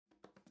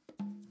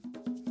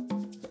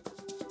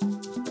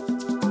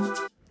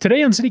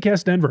Today on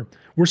CityCast Denver,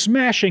 we're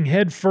smashing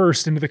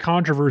headfirst into the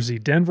controversy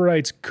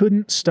Denverites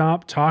couldn't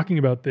stop talking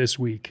about this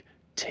week.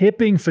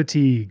 Tipping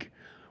fatigue.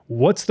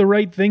 What's the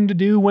right thing to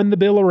do when the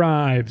bill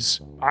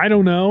arrives? I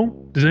don't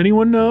know. Does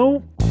anyone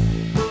know?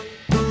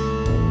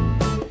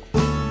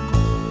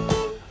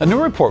 A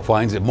new report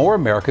finds that more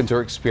Americans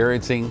are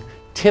experiencing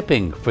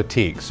tipping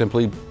fatigue,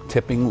 simply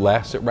tipping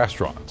less at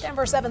restaurants.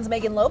 Denver 7's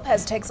Megan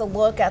Lopez takes a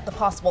look at the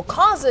possible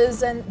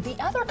causes and the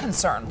other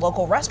concern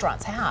local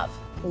restaurants have.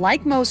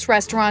 Like most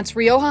restaurants,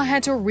 Rioja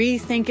had to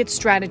rethink its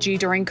strategy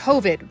during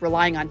COVID,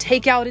 relying on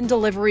takeout and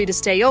delivery to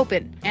stay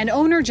open. And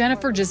owner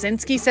Jennifer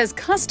Jasinski says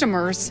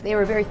customers... They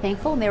were very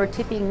thankful, and they were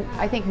tipping,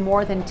 I think,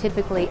 more than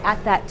typically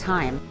at that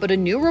time. But a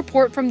new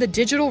report from the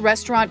digital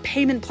restaurant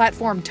payment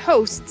platform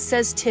Toast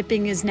says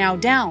tipping is now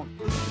down.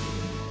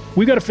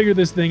 We got to figure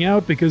this thing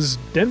out because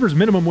Denver's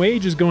minimum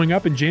wage is going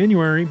up in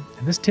January,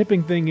 and this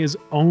tipping thing is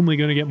only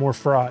going to get more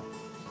fraught.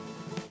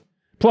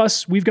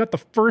 Plus, we've got the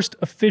first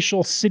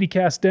official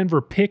CityCast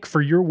Denver pick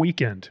for your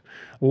weekend.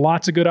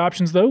 Lots of good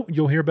options, though.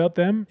 You'll hear about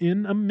them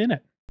in a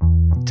minute.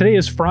 Today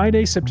is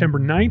Friday, September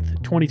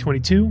 9th,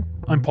 2022.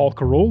 I'm Paul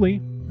Caroli,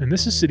 and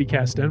this is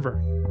CityCast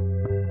Denver.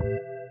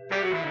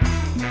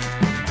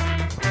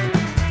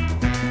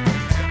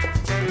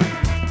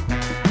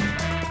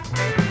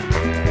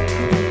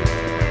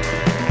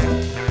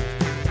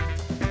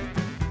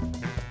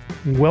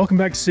 Welcome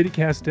back to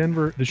CityCast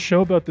Denver, the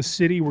show about the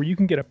city where you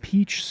can get a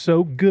peach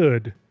so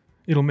good,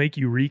 it'll make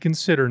you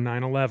reconsider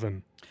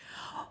 9/11.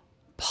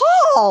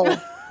 Paul!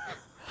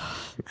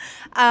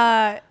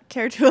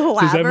 Care to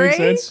elaborate? Does that make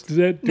sense?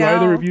 Do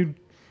either of you?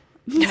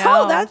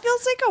 No, that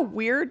feels like a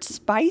weird,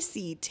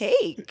 spicy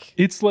take.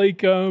 It's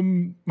like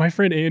my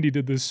friend Andy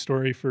did this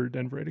story for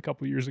Denverite a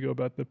couple years ago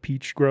about the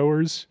peach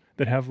growers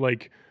that have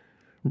like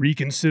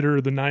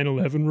reconsider the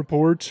 9/11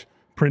 report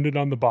printed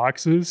on the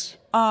boxes.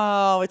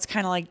 Oh, it's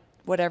kind of like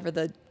whatever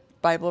the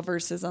Bible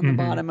verse is on the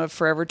bottom of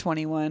Forever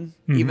 21,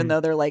 even though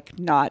they're like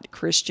not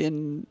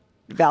Christian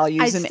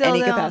values in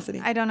any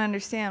capacity. I don't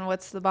understand.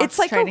 What's the box It's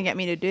like trying to get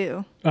me to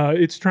do?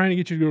 It's trying to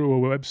get you to go to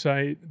a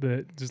website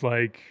that is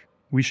like,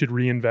 we should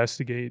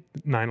reinvestigate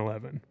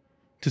 9/11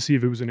 to see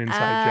if it was an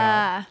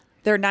inside job.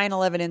 They're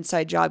 9/11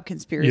 inside job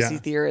conspiracy Yeah.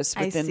 theorists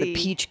within the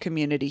peach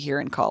community here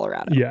in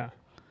Colorado. Yeah.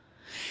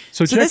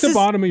 So check the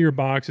bottom of your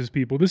boxes,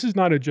 people. This is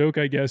not a joke,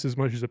 I guess, as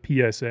much as a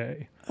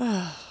PSA.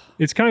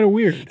 It's kind of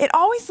weird. It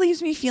always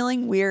leaves me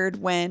feeling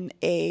weird when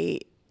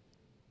a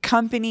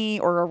company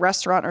or a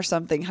restaurant or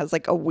something has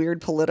like a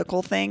weird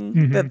political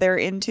thing that they're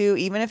into.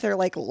 Even if they're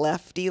like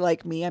lefty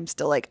like me, I'm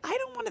still like, I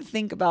don't want to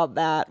think about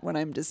that when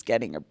I'm just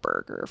getting a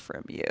burger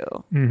from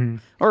you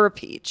or a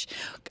peach.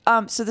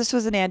 So this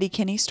was an Andy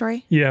Kinney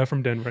story? Yeah,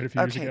 from Denver a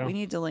few years ago. Okay, we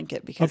need to link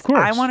it because Of course.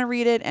 I want to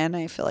read it and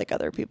I feel like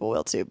other people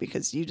will too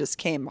because you just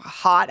came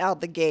hot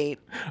out the gate.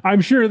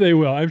 I'm sure they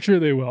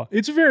will.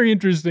 It's a very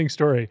interesting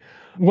story.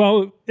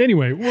 Well,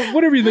 anyway,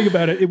 whatever you think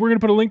about it, we're going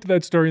to put a link to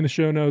that story in the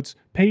show notes.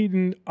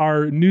 Peyton,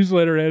 our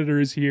newsletter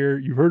editor, is here.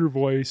 You heard her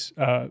voice.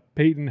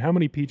 Peyton, how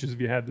many peaches have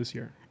you had this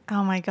year?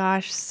 Oh my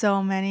gosh,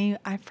 so many.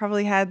 I've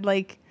probably had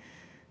like,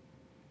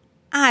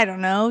 I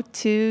don't know,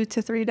 2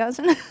 to 3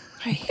 dozen.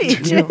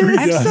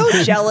 I'm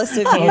so jealous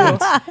of you.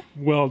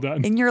 Well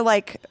done. And you're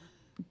like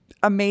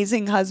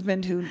amazing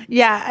husband who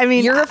Yeah, I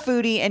mean, you're a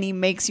foodie and he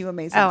makes you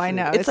amazing oh, food. I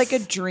know. It's like a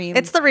dream.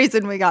 It's the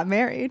reason we got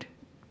married.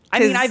 I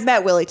mean, I've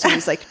met Willie too.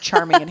 He's like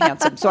charming and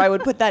handsome. So I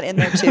would put that in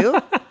there too.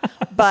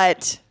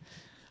 But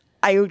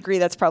I would agree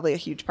that's probably a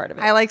huge part of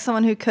it. I like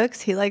someone who cooks.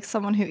 He likes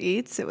someone who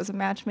eats. It was a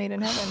match made in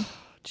heaven.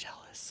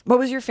 Jealous. What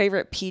was your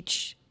favorite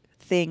peach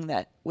thing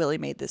that Willie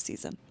made this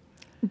season?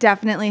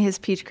 Definitely his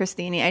peach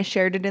crostini. I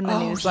shared it in the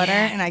newsletter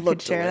and I could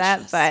looked share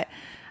delicious. that.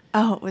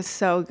 But it was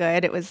so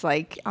good. It was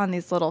like on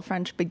these little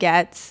French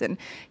baguettes and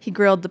he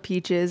grilled the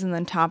peaches and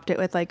then topped it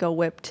with like a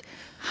whipped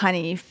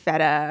honey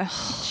feta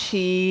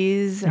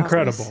cheese.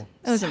 Incredible.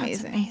 It was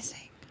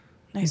amazing.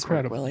 Nice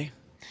Incredible. work,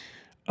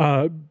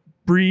 Willie.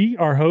 Bree,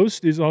 our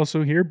host, is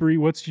also here. Bree,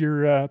 what's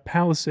your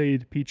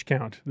Palisade peach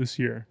count this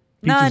year?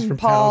 Peaches None, from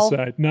Paul.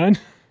 Palisade. None?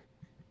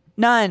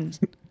 None.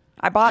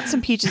 I bought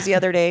some peaches the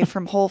other day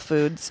from Whole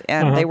Foods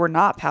and they were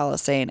not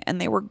Palisade and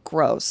they were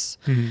gross.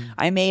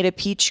 I made a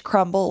peach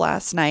crumble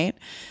last night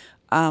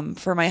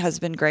for my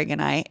husband Greg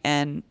and I,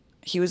 and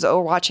he was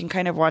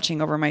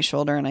watching over my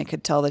shoulder, and I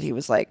could tell that he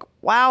was like,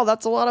 wow,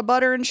 that's a lot of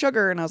butter and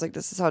sugar. And I was like,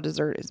 this is how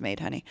dessert is made,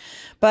 honey.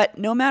 But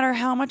no matter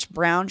how much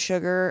brown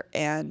sugar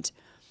and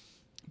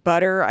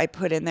butter I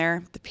put in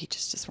there, the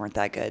peaches just weren't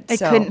that good. I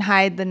couldn't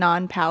hide the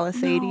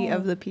non-Palisade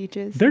of the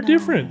peaches. They're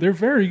different. They're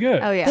very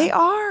good. Oh, yeah. They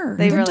are.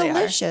 They They're really are.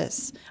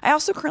 delicious. I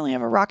also currently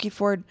have a Rocky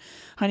Ford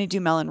honeydew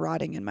melon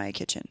rotting in my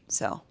kitchen.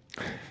 So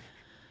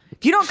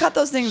if you don't cut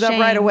those things up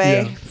right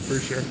away, Yeah, for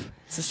sure.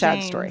 it's a sad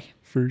Shame. story.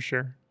 For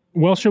sure.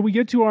 Well, shall we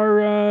get to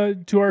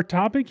our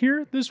topic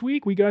here this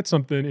week? We got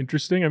something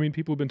interesting. I mean,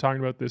 people have been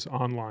talking about this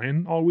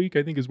online all week.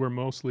 I think is where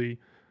mostly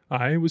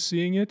I was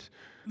seeing it.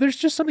 There's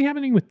just something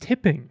happening with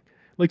tipping.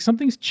 Like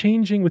something's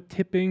changing with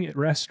tipping at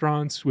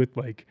restaurants, with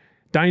like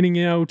dining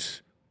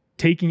out,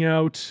 taking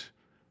out,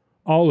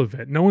 all of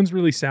it. No one's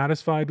really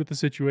satisfied with the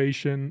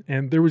situation.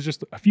 And there was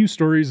just a few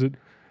stories that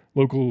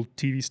local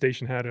TV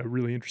station had a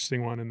really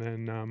interesting one. And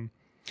then,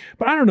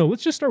 but I don't know.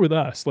 Let's just start with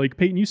us. Like,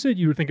 Peyton, you said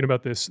you were thinking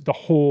about this the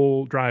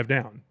whole drive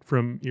down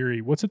from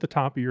Erie. What's at the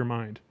top of your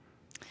mind?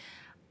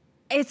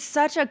 It's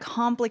such a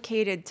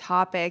complicated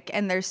topic,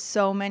 and there's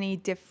so many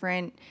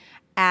different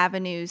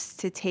avenues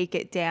to take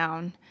it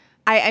down.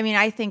 I mean,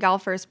 I think I'll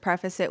first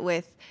preface it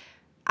with,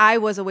 I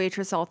was a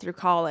waitress all through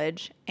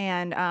college,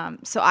 and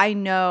so I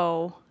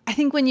know. I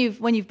think when you've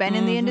been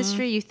in the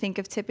industry, you think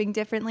of tipping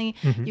differently.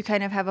 You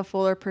kind of have a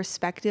fuller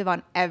perspective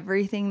on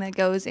everything that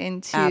goes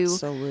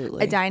into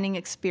a dining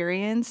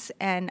experience,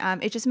 and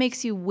it just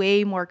makes you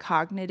way more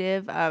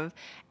cognitive of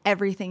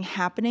everything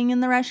happening in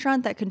the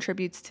restaurant that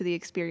contributes to the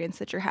experience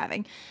that you're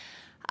having.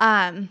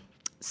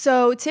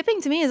 So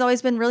tipping to me has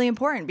always been really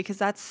important because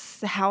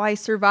that's how I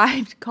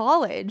survived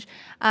college.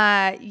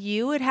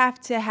 You would have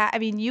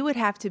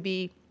to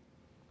be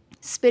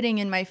spitting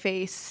in my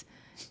face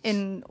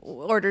in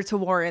order to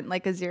warrant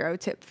like a 0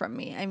 tip from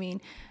me. I mean,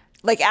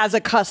 like as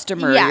a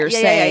customer, you're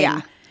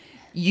saying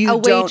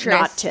you don't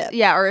not tip.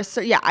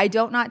 Yeah, I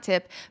don't not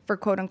tip for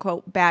quote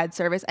unquote bad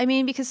service. I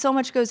mean, because so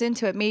much goes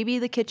into it. Maybe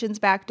the kitchen's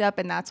backed up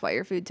and that's why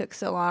your food took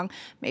so long.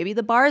 Maybe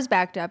the bar's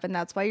backed up and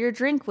that's why your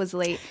drink was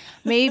late.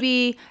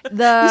 Maybe You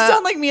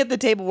sound like me at the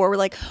table where we're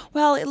like,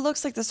 well, it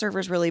looks like the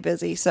server's really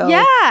busy. So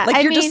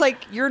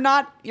you're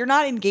not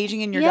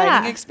engaging in your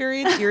dining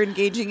experience. You're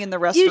engaging in the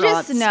restaurant's You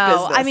just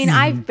know. business. I mean,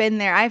 I've been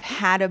there. I've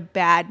had a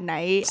bad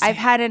night. I've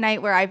had a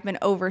night where I've been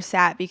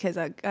oversat because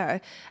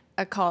a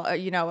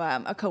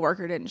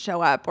coworker didn't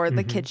show up, or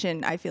the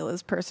kitchen I feel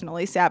is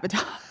personally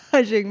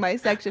sabotaging my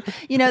section.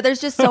 You know, there's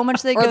just so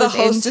much that goes into it. Or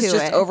the host is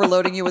just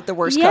overloading you with the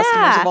worst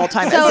customers of all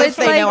time, so as if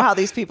they know how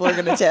these people are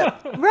going to tip.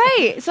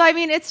 Right. So I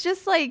mean, it's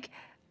just like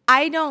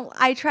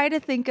I try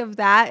to think of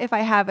that if I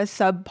have a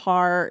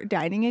subpar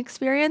dining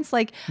experience.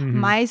 Like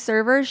my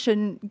server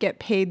shouldn't get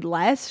paid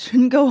less,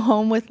 shouldn't go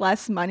home with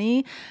less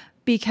money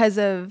because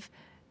of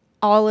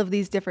all of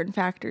these different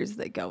factors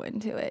that go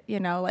into it. You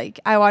know, like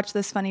I watched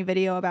this funny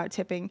video about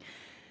tipping,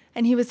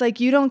 and he was like,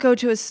 you don't go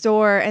to a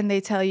store and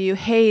they tell you,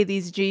 hey,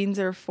 these jeans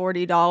are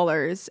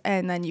 $40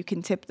 and then you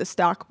can tip the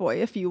stock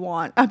boy if you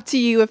want. Up to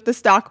you if the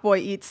stock boy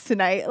eats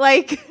tonight.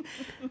 Like,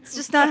 it's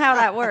just not how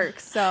that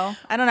works. So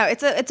I don't know.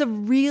 It's a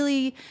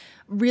really,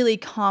 really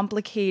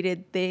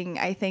complicated thing,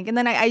 I think. And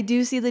then I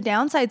do see the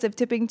downsides of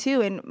tipping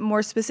too. And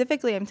more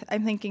specifically,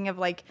 I'm thinking of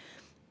like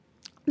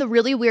the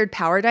really weird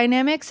power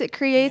dynamics it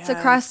creates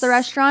across the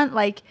restaurant.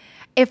 Like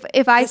if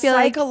I feel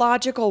like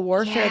psychological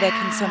warfare that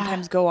can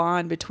sometimes go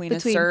on between a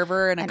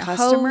server and a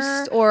customer,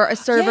 host, or a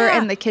server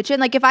in the kitchen.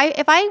 Like if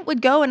I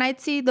would go and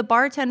I'd see the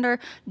bartender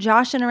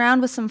joshing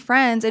around with some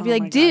friends, I'd be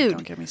like, dude,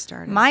 don't get me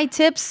started. My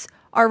tips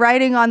are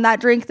riding on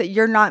that drink that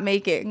you're not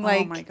making.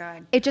 Like, oh my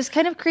God. It just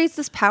kind of creates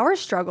this power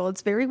struggle.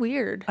 It's very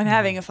weird. I'm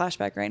having a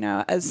flashback right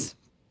now. As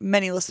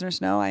many listeners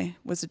know, I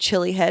was a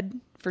chili head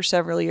for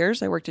several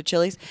years. I worked at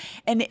Chili's.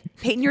 And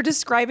Peyton, you're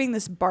describing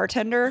this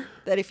bartender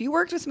that if you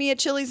worked with me at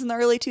Chili's in the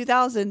early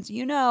 2000s,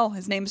 you know,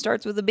 his name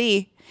starts with a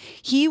B.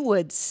 He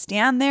would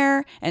stand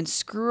there and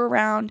screw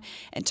around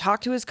and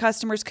talk to his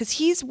customers because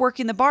he's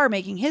working the bar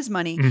making his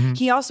money.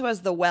 He also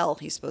has the well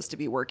he's supposed to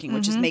be working,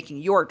 which is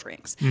making your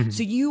drinks.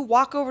 So you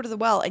walk over to the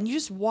well and you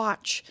just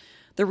watch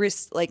the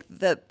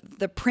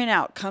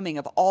printout coming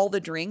of all the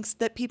drinks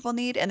that people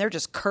need, and they're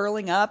just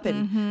curling up,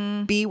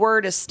 and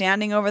B-word is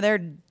standing over there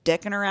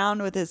dicking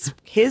around with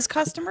his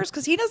customers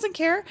because he doesn't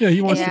care. Yeah,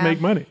 he wants to make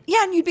money.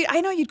 Yeah, and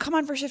you'd come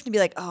on for shift and be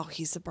like, oh,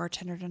 he's the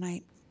bartender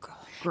tonight.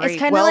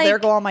 Great. It's Well, there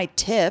go all my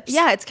tips.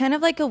 Yeah, it's kind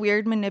of like a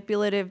weird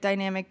manipulative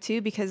dynamic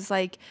too, because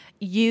like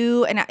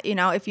you, and you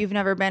know, if you've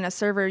never been a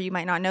server, you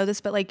might not know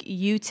this, but like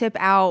you tip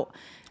out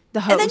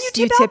the host, and then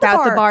you tip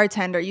out the the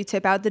bartender, you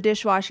tip out the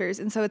dishwashers.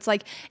 And so it's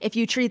like, if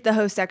you treat the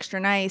host extra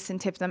nice and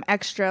tip them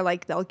extra,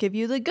 like they'll give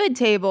you the good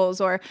tables,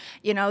 or,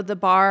 you know, the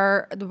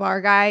bar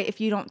guy, if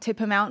you don't tip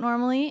him out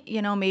normally,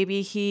 you know,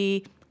 maybe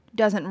he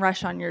doesn't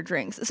rush on your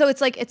drinks. So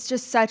it's like, it's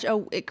just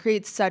it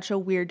creates such a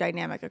weird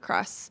dynamic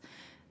across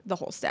the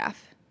whole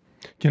staff.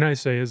 Can I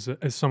say, as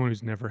someone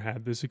who's never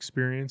had this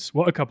experience,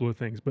 well, a couple of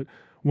things, but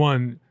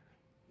one,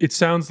 it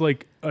sounds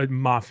like a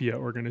mafia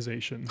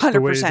organization. 100%.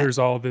 The way there's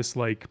all this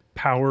like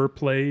power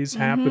plays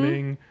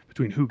happening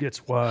between who gets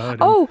what.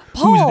 Oh, and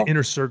Paul. who's the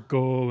inner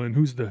circle and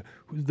who's the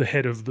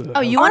head of the.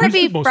 Oh, you want to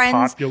who's be the most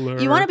friends. popular.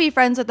 You want to be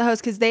friends with the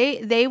host because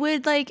they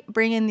would like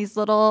bring in these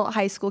little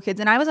high school kids,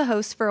 and I was a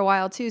host for a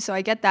while too, so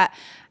I get that.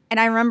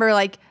 And I remember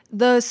like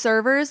the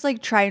servers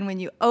like try and win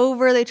you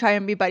over. They try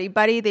and be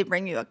buddy. They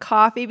bring you a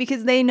coffee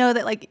because they know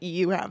that like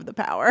you have the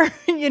power.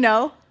 You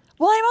know.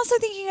 Well, I'm also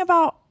thinking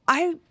about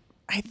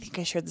I think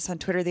I shared this on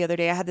Twitter the other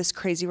day. I had this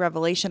crazy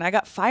revelation. I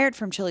got fired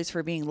from Chili's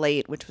for being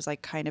late, which was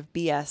like kind of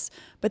BS.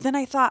 But then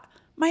I thought,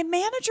 my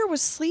manager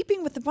was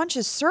sleeping with a bunch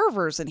of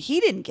servers and he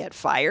didn't get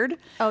fired.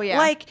 Oh, yeah.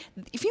 Like,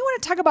 if you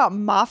want to talk about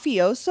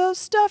mafioso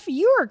stuff,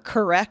 you are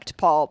correct,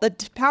 Paul. The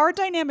power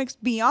dynamics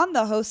beyond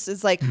the hosts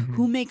is like,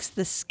 who makes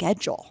the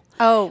schedule?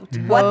 Oh,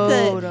 What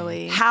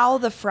how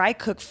the fry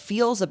cook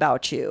feels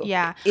about you.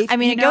 Yeah. If- I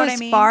mean, you it know what goes I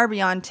mean? far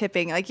beyond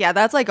tipping. Like, yeah,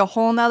 that's like a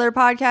whole nother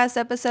podcast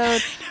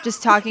episode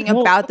just talking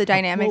about the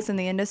dynamics in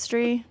the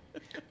industry.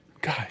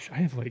 Gosh, I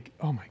have like,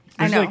 oh my,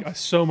 I there's know. like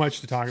so much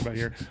to talk about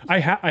here. I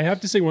have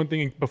to say one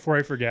thing before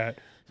I forget.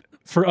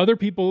 For other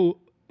people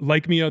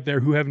like me out there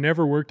who have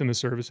never worked in the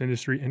service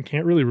industry and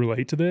can't really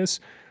relate to this,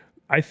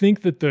 I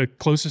think that the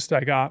closest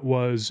I got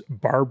was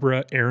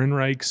Barbara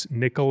Ehrenreich's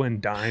Nickel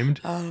and Dimed.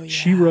 Oh, yeah.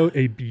 She wrote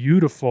a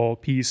beautiful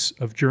piece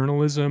of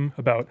journalism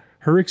about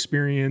her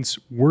experience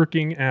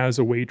working as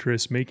a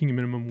waitress, making a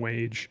minimum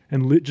wage,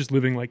 and just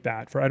living like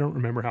that for I don't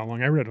remember how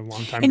long. I read it a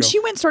long time ago. And she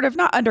went sort of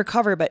not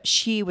undercover, but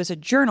she was a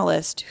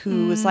journalist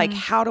who was like,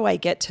 how do I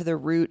get to the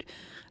root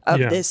of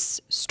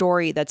this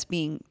story that's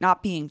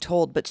not being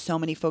told, but so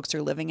many folks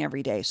are living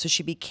every day. So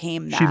she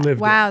became that. She lived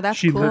Wow, it. that's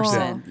She cool. lives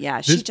it.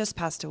 Yeah, she just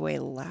passed away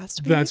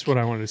last week. That's what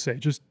I wanted to say.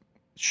 Just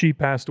she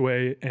passed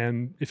away,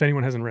 and if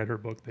anyone hasn't read her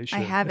book, they should.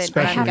 haven't. I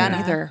Especially haven't now.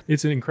 either.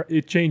 It's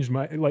it changed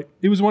my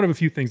it was one of a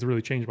few things that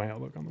really changed my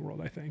outlook on the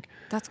world, I think.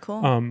 That's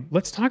cool.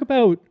 Let's talk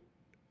about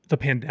the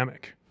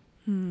pandemic.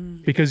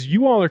 Because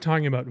you all are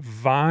talking about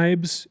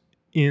vibes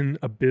in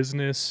a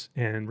business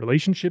and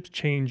relationships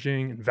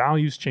changing and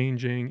values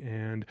changing,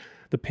 and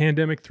the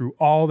pandemic threw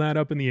all that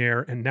up in the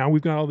air, and now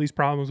we've got all these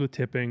problems with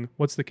tipping.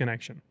 What's the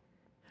connection?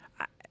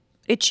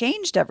 It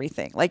changed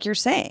everything, like you're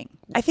saying.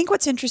 I think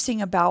what's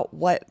interesting about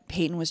what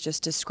Peyton was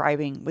just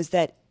describing was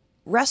that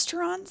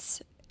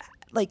restaurants,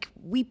 like,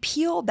 we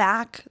peel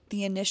back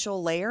the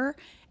initial layer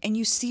and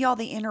you see all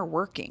the inner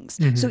workings.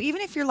 So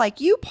even if you're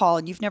like you, Paul,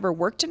 and you've never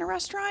worked in a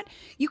restaurant,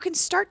 you can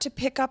start to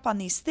pick up on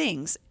these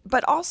things.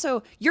 But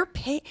also, you're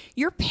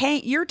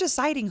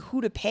deciding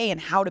who to pay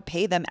and how to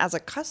pay them as a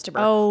customer.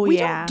 Oh, we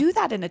yeah. don't do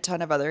that in a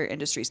ton of other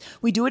industries.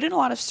 We do it in a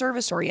lot of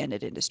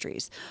service-oriented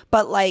industries.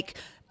 But like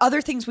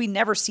other things, we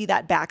never see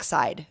that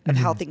backside of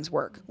how things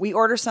work. We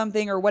order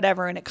something or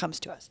whatever, and it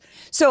comes to us.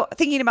 So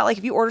thinking about, like,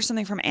 if you order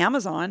something from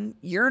Amazon,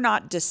 you're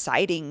not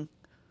deciding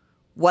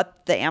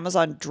what the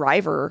Amazon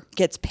driver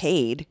gets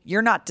paid.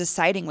 You're not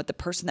deciding what the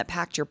person that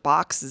packed your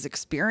box's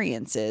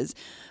experience is.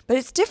 But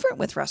it's different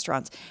with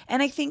restaurants.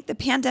 And I think the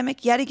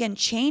pandemic yet again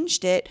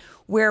changed it,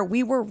 where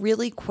we were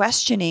really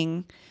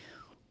questioning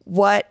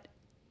what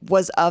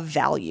was of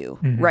value,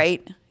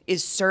 right?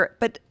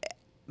 But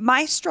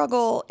my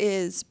struggle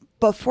is,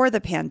 before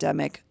the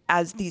pandemic,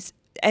 as these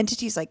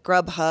entities like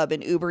Grubhub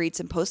and Uber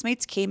Eats and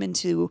Postmates came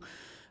into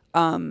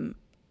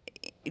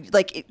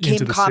it came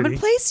Into the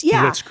commonplace. city,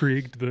 Yeah.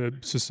 blitzkrieged the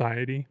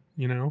society,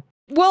 you know?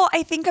 Well,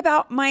 I think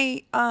about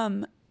my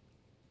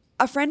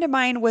a friend of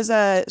mine was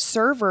a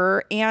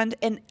server and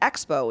an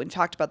expo, and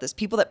talked about this.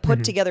 People that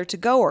put together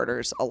to-go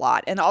orders a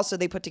lot, and also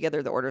they put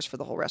together the orders for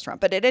the whole restaurant.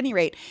 But at any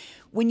rate,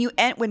 when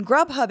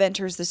Grubhub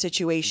enters the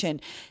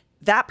situation,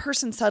 that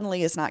person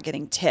suddenly is not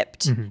getting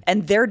tipped,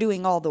 and they're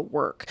doing all the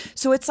work.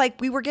 So it's like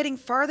we were getting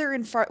farther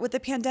and with the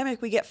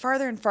pandemic, we get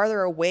farther and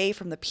farther away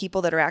from the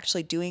people that are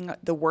actually doing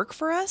the work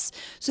for us.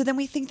 So then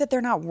we think that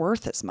they're not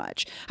worth as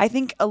much. I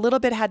think a little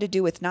bit had to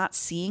do with not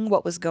seeing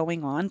what was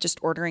going on, just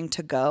ordering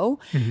to go.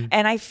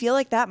 And I feel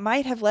like that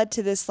might have led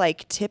to this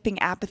like tipping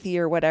apathy,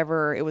 or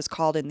whatever it was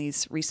called in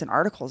these recent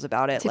articles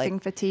about it. Tipping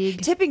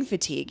fatigue. Tipping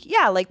fatigue.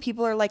 Yeah. Like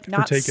people are like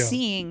not takeout.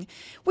 seeing,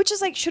 which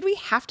is like, should we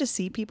have to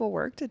see people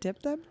work to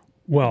tip them?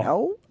 Well,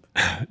 No.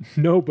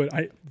 no, but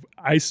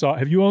I saw,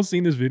 have you all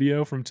seen this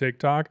video from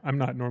TikTok? I'm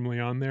not normally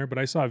on there, but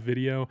I saw a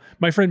video.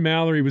 My friend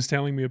Mallory was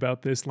telling me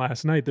about this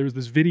last night. There was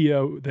this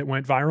video that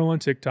went viral on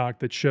TikTok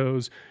that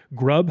shows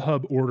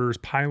Grubhub orders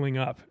piling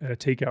up at a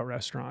takeout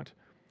restaurant,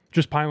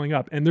 just piling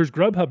up. And there's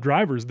Grubhub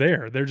drivers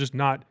there. They're just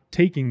not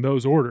taking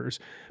those orders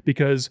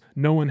because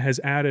no one has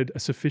added a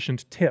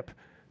sufficient tip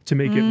to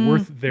make it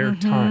worth their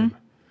time.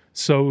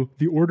 So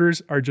the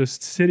orders are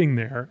just sitting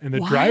there, and the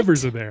What?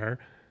 drivers are there,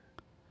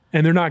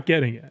 and they're not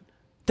getting it.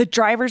 The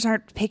drivers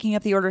aren't picking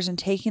up the orders and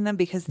taking them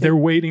because They're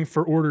waiting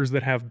for orders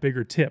that have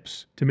bigger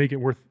tips to make it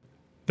worth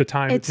the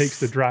time it takes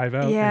to drive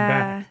out and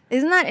back.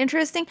 Isn't that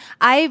interesting?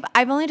 I've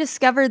only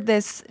discovered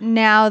this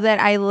now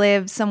that I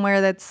live somewhere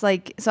that's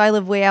like, so I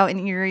live way out in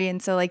Erie,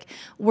 and so like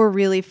we're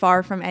really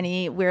far from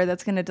anywhere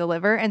that's going to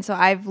deliver. And so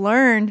I've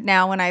learned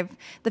now, when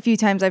the few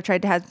times I've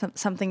tried to have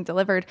something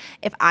delivered,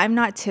 if I'm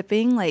not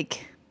tipping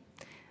like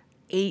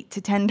 $8 to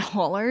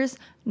 $10,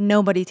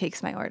 nobody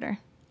takes my order.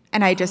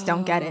 And I just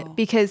don't get it,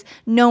 because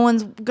no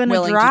one's going to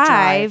Willing to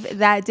drive drive.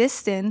 that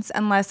distance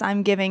unless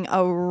I'm giving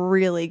a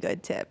really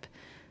good tip.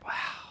 Wow.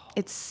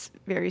 It's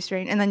very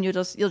strange. And then you'll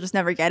just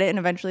never get it, and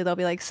eventually they'll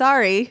be like,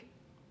 "Sorry.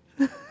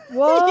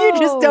 Whoa. You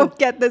just don't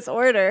get this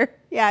order."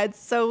 Yeah,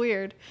 it's so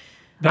weird.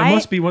 That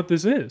must be what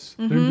this is.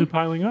 They're just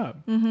piling up.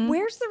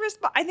 Where's the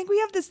response? I think we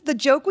have this. The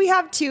joke we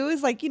have too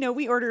is like,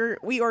 we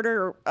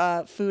order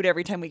food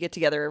every time we get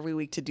together every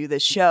week to do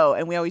this show,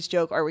 and we always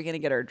joke, "Are we going to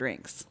get our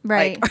drinks?"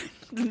 Right. Like,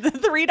 the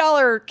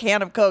 $3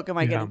 can of Coke. Am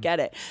I going to get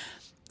it?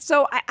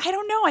 So I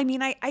don't know. I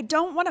mean, I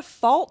don't want to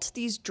fault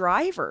these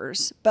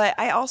drivers, but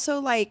I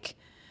also like.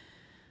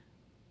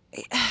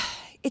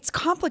 It's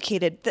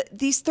complicated.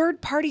 These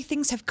third-party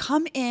things have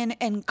come in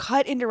and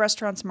cut into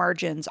restaurants'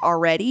 margins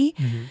already.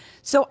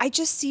 So I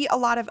just see a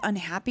lot of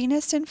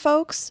unhappiness in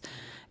folks,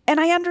 and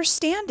I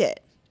understand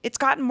it. It's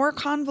gotten more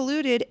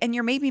convoluted, and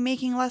you're maybe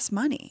making less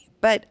money.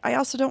 But I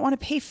also don't want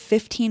to pay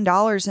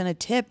 $15 in a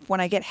tip when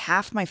I get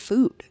half my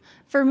food.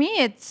 For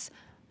me,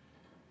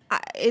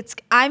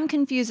 I'm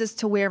confused as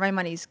to where my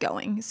money's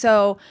going.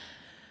 So,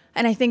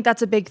 and I think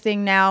that's a big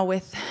thing now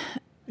with.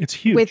 It's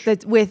huge.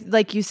 With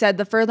like you said,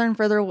 the further and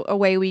further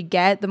away we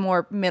get, the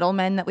more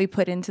middlemen that we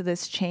put into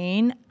this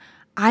chain.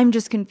 I'm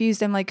just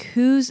confused. I'm like,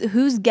 who's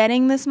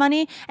getting this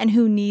money and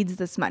who needs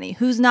this money?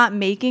 Who's not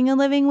making a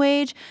living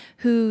wage?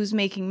 Who's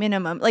making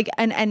minimum? Like,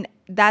 and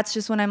that's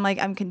just when I'm like,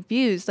 I'm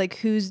confused. Like,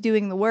 who's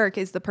doing the work?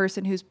 Is the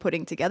person who's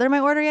putting together my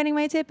order getting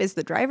my tip? Is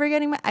the driver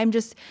getting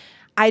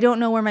I don't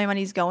know where my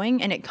money's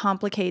going, and it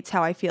complicates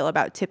how I feel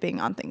about tipping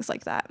on things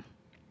like that.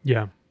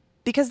 Yeah.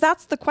 Because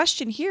that's the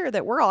question here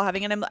that we're all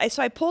having. And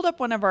so I pulled up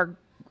one of our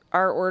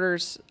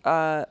orders,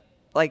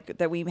 like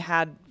that we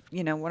had,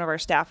 one of our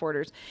staff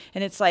orders,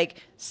 and it's like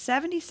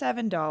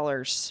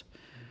 $77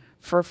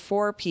 for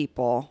 4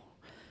 people.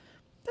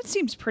 That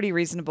seems pretty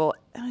reasonable.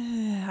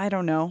 I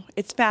don't know.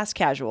 It's fast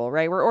casual,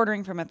 right? We're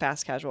ordering from a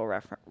fast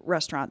casual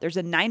restaurant. There's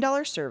a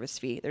 $9 service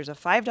fee. There's a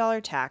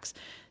 $5 tax.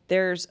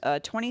 There's a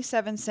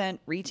 27-cent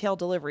retail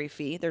delivery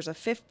fee. There's a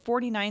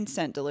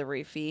 49-cent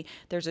delivery fee.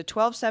 There's a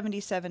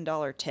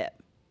 $12.77 tip.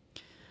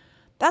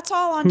 That's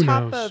all on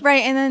top of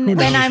right. And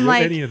then I'm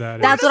like,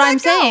 that's what I'm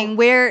saying.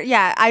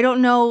 I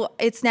don't know.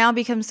 It's now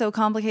become so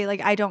complicated.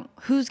 Like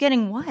who's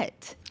getting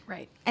what?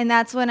 Right. And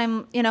that's when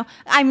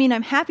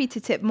I'm happy to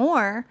tip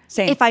more.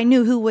 Same. If I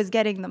knew who was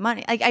getting the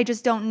money. Like, I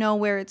just don't know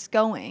where it's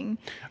going.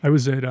 I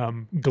was at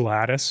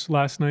Gladys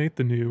last night,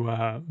 the new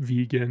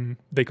vegan,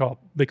 they call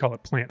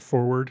it Plant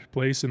Forward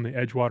place in the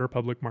Edgewater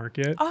Public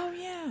Market. Oh,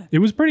 yeah. It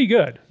was pretty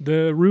good.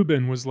 The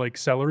Reuben was like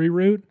celery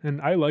root, and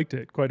I liked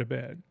it quite a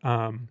bit.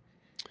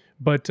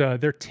 But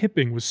their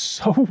tipping was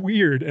so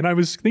weird. And I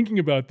was thinking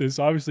about this,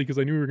 obviously, because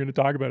I knew we were going to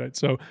talk about it.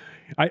 So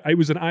I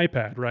was an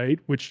iPad, right?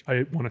 Which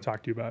I want to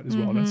talk to you about as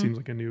well. That seems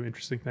like a new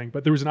interesting thing.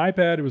 But there was an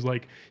iPad. It was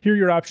like, here are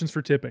your options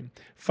for tipping.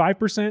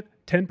 5%,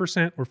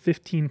 10%, or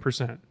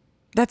 15%.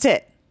 That's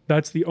it.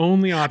 That's the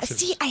only option.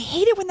 See, I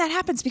hate it when that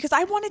happens because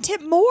I want to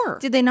tip more.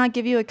 Did they not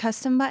give you a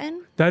custom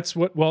button? That's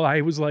I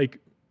was like,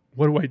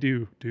 what do I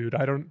do, dude?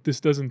 I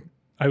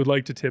would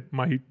like to tip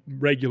my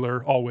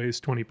regular,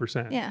 always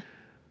 20%. Yeah.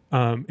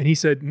 And he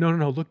said, no,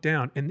 look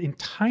down. And in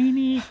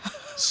tiny,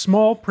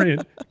 small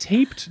print,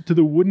 taped to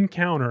the wooden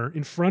counter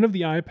in front of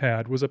the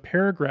iPad was a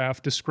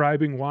paragraph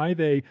describing why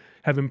they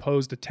have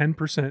imposed a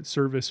 10%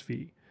 service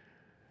fee.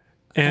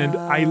 And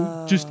I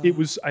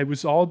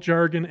was all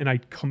jargon, and I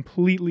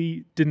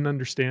completely didn't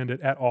understand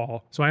it at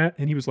all.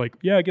 And he was like,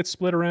 yeah, it gets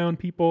split around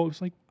people. It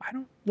was like,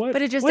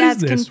 But it just what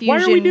adds is this? confusion.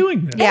 Why are we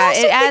doing this? Yeah,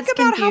 also it adds think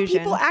about confusion.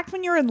 how people act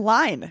when you're in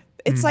line.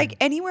 It's like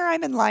anywhere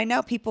I'm in line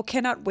now, people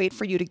cannot wait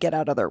for you to get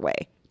out of their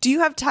way. Do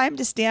you have time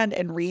to stand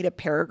and read a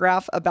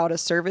paragraph about a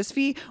service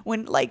fee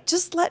when, like,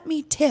 just let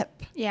me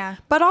tip? Yeah.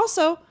 But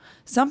also,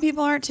 some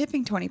people aren't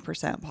tipping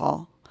 20%,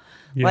 Paul.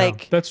 Yeah,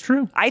 like, that's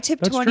true. I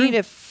tip 20 to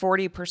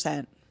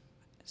 40%.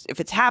 If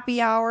it's happy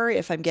hour,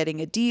 if I'm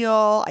getting a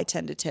deal, I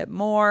tend to tip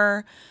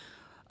more.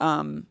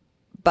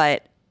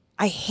 But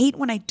I hate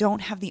when I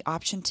don't have the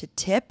option to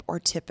tip or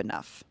tip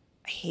enough.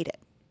 I hate it.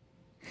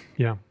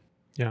 Yeah.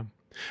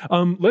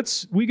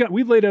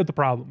 We've laid out the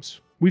problems.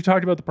 We've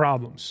talked about the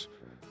problems.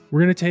 We're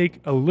going to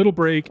take a little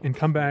break and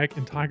come back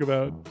and talk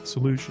about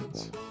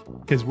solutions,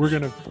 because we're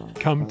going to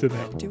come to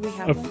them. Do we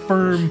have a them?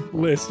 firm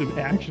list of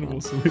actionable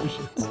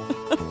solutions?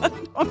 I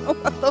don't know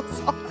what those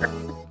are.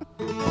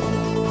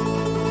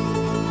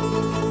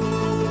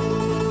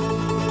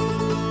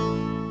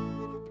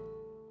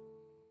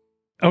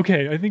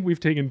 Okay, I think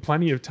we've taken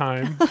plenty of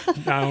time.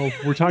 Now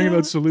we're talking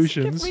about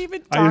solutions. Can we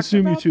even I talk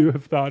assume you about two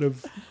have thought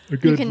of a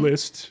good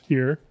list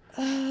here.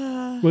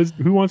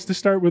 Who wants to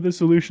start with a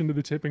solution to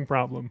the tipping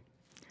problem?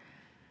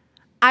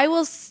 I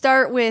will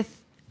start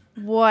with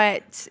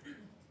what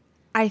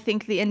I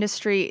think the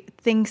industry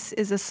thinks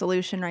is a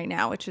solution right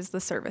now, which is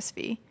the service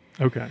fee.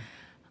 Okay.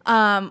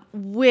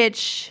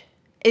 Which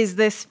is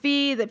this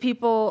fee that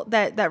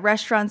that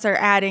restaurants are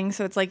adding.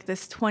 So it's like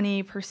this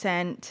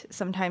 20%,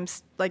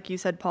 sometimes, like you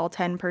said, Paul,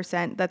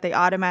 10% that they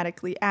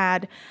automatically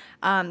add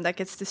that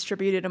gets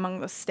distributed among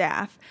the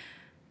staff.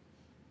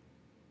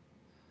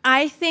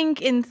 I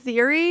think in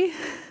theory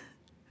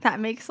that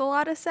makes a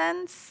lot of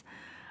sense.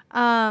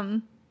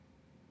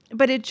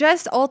 But it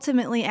just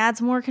ultimately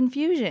adds more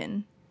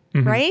confusion,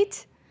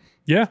 right?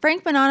 Yeah.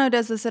 Frank Bonanno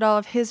does this at all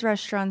of his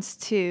restaurants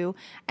too.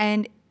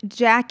 And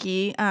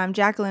Jackie,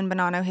 Jacqueline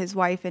Bonanno, his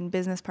wife and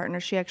business partner,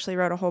 she actually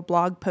wrote a whole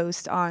blog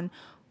post on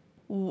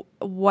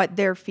what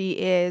their fee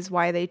is,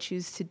 why they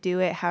choose to do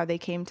it, how they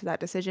came to that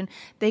decision.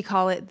 They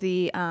call it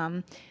the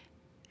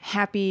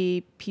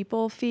Happy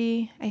People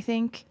fee, I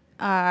think.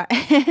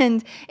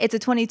 And it's a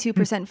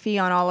 22% fee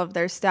on all of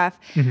their stuff.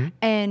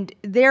 And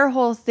their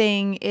whole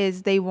thing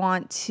is they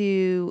want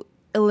to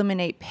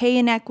eliminate pay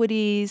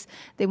inequities.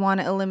 They want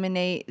to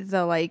eliminate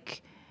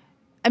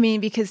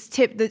because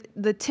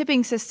the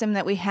tipping system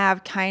that we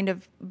have kind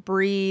of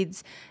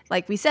breeds,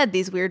 like we said,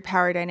 these weird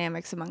power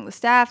dynamics among the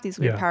staff, these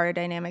weird power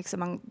dynamics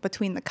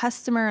between the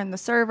customer and the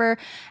server,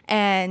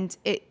 and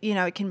it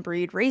can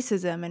breed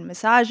racism and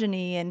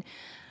misogyny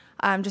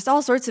and just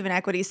all sorts of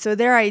inequities. So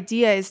their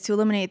idea is to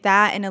eliminate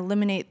that and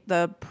eliminate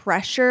the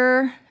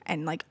pressure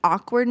and like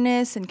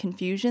awkwardness and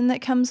confusion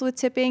that comes with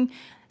tipping.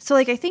 So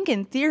I think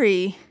in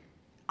theory,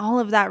 all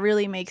of that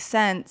really makes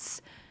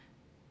sense.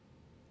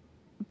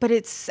 But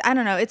I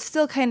don't know, it's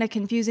still kind of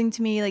confusing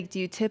to me. Like, do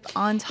you tip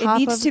on top of that? It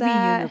needs to be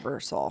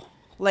universal.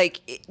 Like,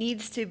 it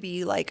needs to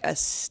be like a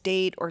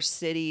state or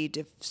city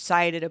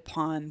decided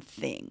upon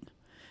thing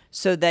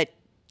so that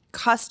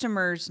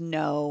customers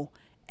know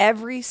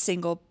every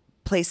single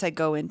place I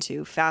go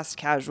into, fast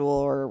casual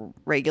or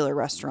regular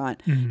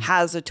restaurant,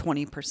 has a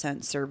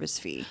 20% service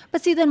fee.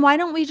 But see, then why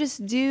don't we just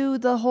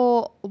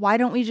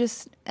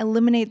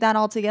eliminate that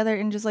altogether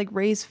and just like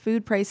raise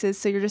food prices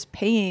so you're just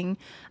paying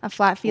a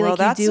flat fee like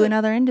you do in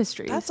other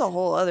industries? That's a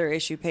whole other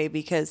issue, Pay,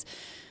 because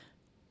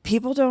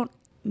people don't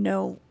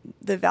know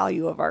the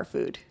value of our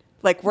food.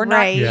 Like, we're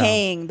not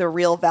paying the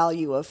real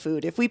value of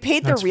food. If we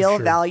paid the real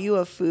value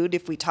of food,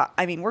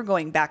 we're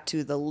going back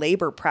to the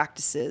labor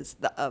practices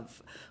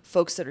of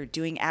folks that are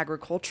doing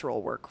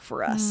agricultural work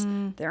for us.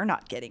 They're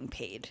not getting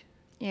paid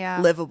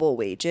livable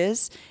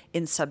wages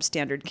in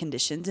substandard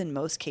conditions in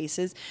most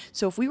cases.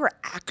 So if we were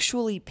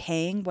actually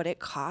paying what it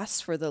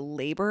costs for the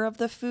labor of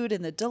the food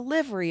and the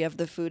delivery of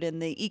the food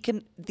and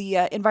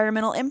the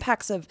environmental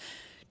impacts of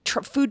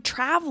food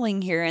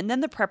traveling here, and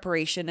then the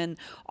preparation and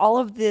all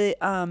of the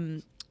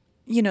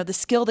the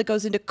skill that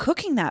goes into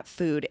cooking that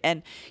food.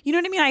 And you know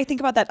what I mean? I think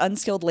about that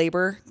unskilled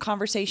labor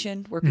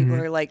conversation where people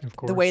are like,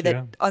 the way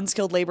that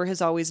unskilled labor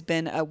has always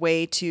been a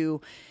way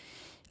to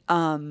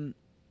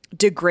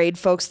degrade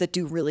folks that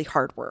do really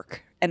hard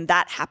work. And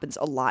that happens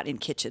a lot in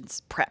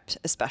kitchens, prepped,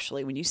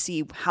 especially when you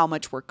see how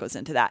much work goes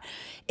into that.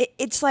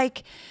 It's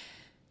like,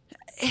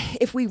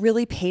 if we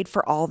really paid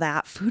for all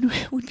that, food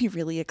would be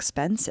really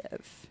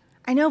expensive.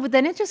 I know, but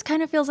then it just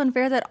kind of feels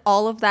unfair that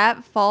all of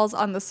that falls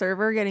on the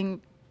server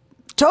getting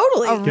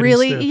totally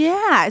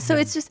So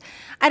it's just,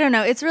 I don't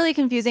know, it's really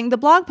confusing. The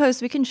blog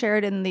post, we can share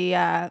it in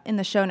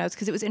the show notes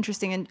because it was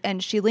interesting,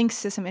 and she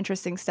links to some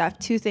interesting stuff.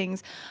 Two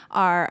things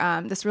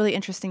are this really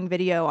interesting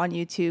video on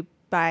YouTube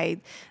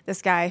by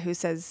this guy who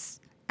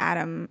says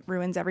Adam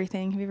ruins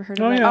everything. Have you ever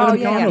heard of it?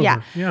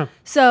 Yeah.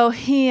 So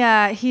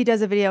he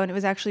does a video, and it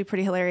was actually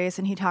pretty hilarious,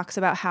 and he talks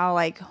about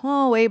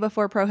how way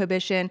before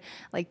Prohibition,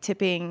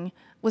 tipping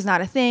was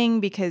not a thing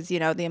because,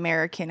 the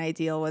American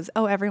ideal was,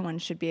 everyone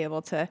should be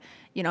able to,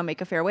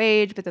 make a fair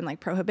wage. But then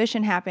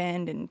Prohibition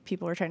happened and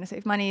people were trying to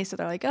save money. So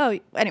they're like,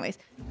 anyways.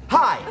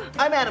 Hi,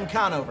 I'm Adam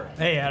Conover.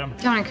 Hey, Adam.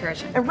 Don't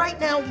encourage him. And right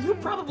now, you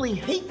probably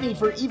hate me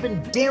for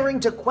even daring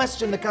to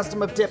question the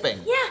custom of tipping.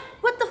 Yeah,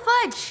 what the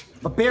fudge?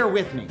 But bear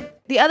with me.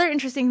 The other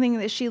interesting thing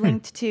that she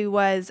linked to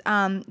was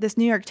this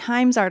New York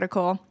Times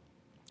article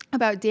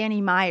about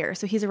Danny Meyer.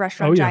 So he's a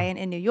restaurant giant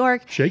in New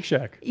York. Shake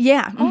Shack.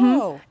 Yeah.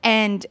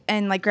 And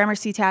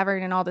Gramercy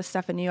Tavern and all this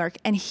stuff in New York.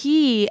 And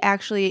he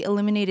actually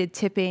eliminated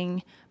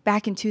tipping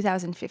back in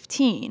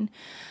 2015.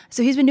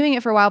 So he's been doing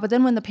it for a while. But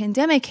then when the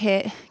pandemic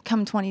hit,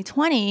 come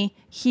 2020,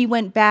 he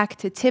went back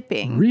to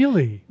tipping.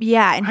 Really?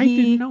 Yeah. And I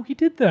didn't know he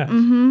did that.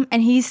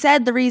 And he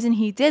said the reason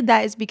he did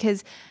that is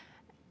because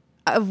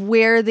of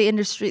where the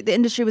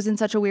industry was in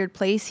such a weird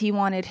place. He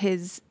wanted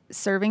his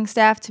serving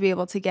staff to be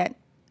able to get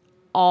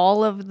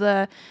all of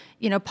the,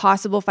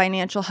 possible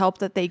financial help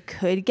that they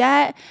could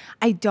get.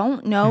 I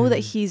don't know that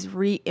he's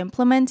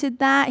re-implemented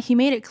that. He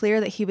made it clear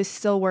that he was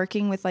still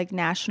working with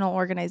national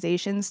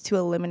organizations to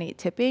eliminate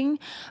tipping.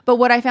 But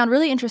what I found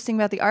really interesting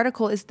about the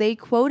article is they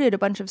quoted a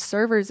bunch of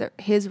servers at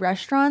his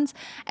restaurants.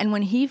 And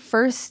when he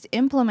first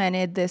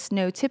implemented this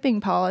no tipping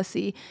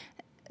policy,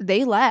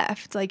 they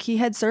left. He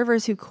had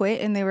servers who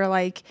quit and they were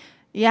like,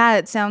 yeah,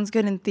 it sounds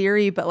good in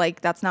theory, but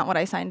that's not what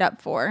I signed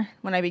up for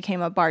when I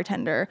became a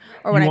bartender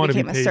or when I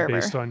became a server. You want to be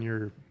paid based on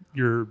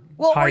your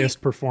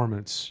highest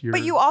performance,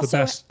 but you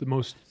also the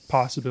most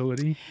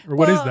possibility, or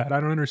what is that?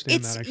 I don't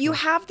understand that. Actually. You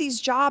have these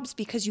jobs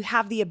because you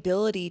have the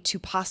ability to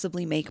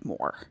possibly make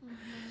more.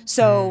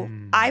 So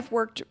I've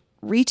worked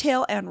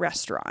retail and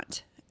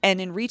restaurant, and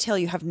in retail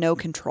you have no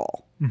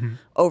control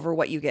over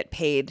what you get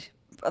paid.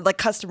 The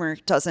customer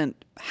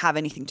doesn't have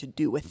anything to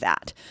do with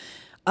that.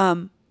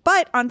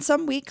 But on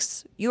some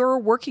weeks, you're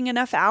working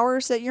enough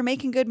hours that you're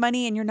making good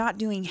money and you're not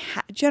doing,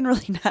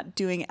 generally not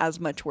doing as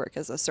much work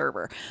as a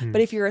server. But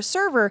if you're a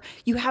server,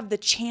 you have the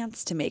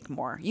chance to make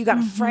more. You got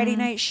a Friday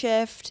night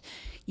shift.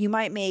 you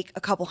might make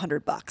a couple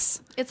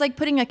 $100. It's like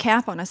putting a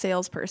cap on a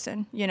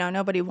salesperson.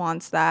 Nobody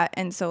wants that.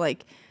 And so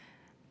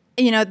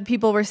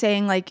people were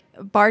saying like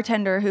a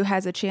bartender who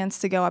has a chance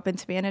to go up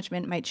into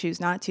management might choose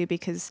not to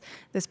because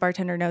this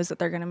bartender knows that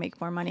they're going to make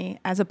more money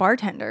as a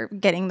bartender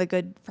getting the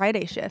good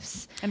Friday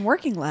shifts. And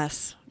working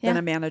less than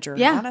a manager,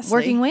 Yeah, honestly.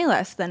 working way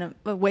less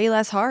way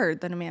less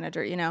hard than a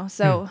manager,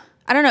 So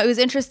I don't know. It was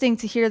interesting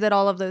to hear that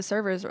all of those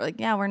servers were like,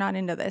 yeah, we're not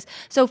into this.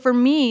 So for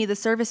me, the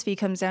service fee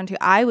comes down to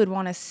I would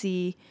want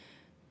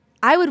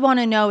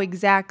to know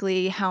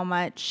exactly how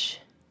much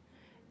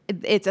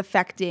it's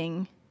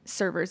affecting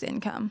servers'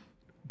 income.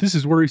 This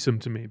is worrisome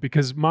to me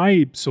because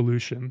my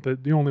solution,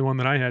 the only one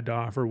that I had to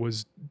offer,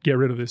 was get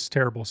rid of this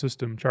terrible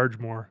system, charge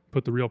more,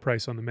 put the real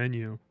price on the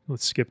menu.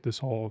 Let's skip this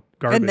whole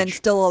garbage. And then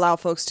still allow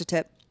folks to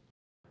tip.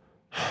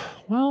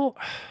 Well,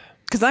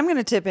 because I'm going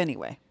to tip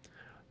anyway.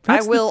 I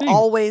that's the will thing.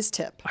 always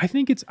tip. I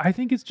think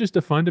it's just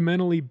a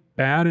fundamentally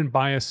bad and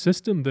biased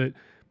system that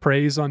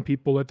preys on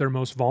people at their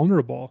most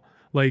vulnerable.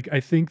 Like, I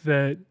think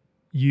that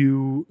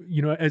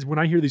as when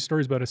I hear these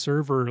stories about a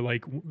server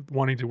like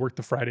wanting to work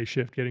the Friday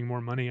shift, getting more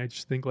money, I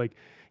just think like,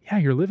 yeah,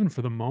 you're living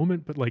for the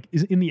moment, but like,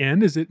 in the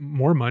end, is it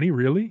more money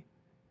really?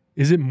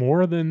 Is it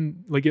more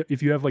than like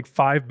if you have like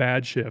 5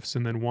 bad shifts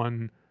and then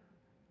 1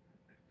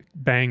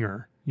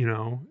 banger?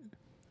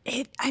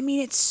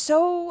 It's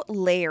so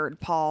layered,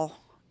 Paul.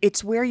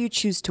 It's where you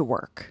choose to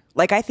work.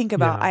 Like I think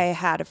about, I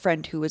had a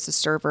friend who was a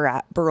server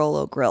at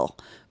Barolo Grill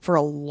for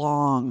a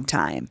long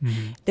time.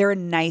 Mm-hmm. They're a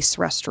nice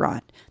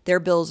restaurant. Their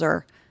bills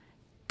are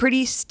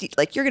pretty steep.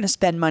 Like you're going to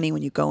spend money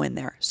when you go in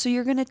there. So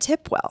you're going to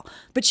tip well.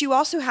 But you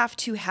also have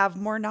to have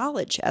more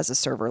knowledge as a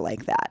server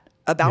like that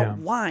about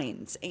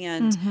wines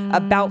and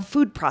about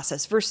food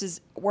process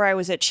versus where I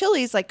was at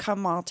Chili's, like,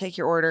 come on, I'll take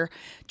your order.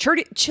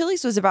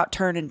 Chili's was about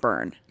turn and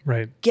burn.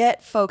 Right.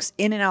 Get folks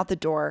in and out the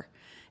door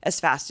as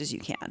fast as you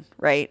can,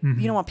 right? Mm-hmm.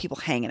 You don't want people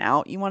hanging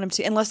out. You want them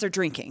to, unless they're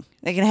drinking.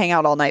 They can hang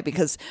out all night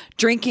because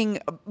drinking,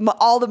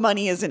 all the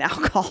money is in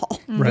alcohol.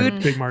 Right,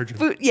 big margin.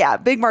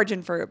 Big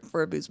margin for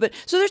booze. But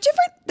so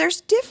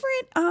there's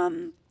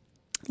different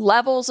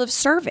levels of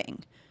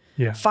serving.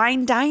 Yeah.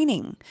 Fine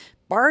dining,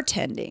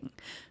 bartending,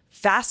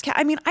 fast cat.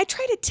 I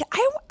try to tip.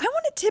 I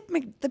want to tip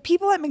the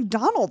people at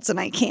McDonald's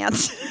and I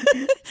can't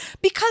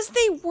because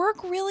they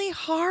work really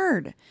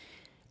hard.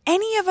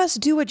 Any of us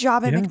do a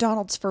job at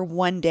McDonald's for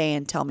one day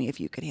and tell me if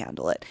you could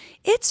handle it.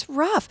 It's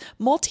rough.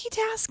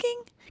 Multitasking.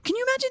 Can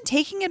you imagine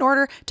taking an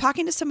order,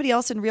 talking to somebody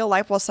else in real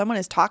life while someone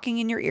is talking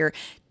in your ear,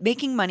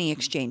 making money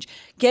exchange,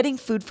 getting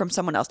food from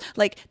someone else?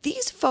 Like,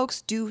 these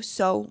folks do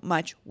so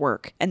much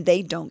work and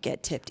they don't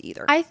get tipped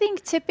either. I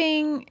think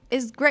tipping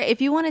is great. If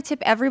you want to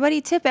tip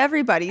everybody, tip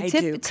everybody.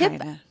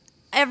 Tip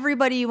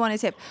everybody you want to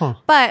tip. Huh.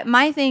 But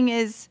my thing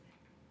is,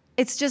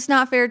 it's just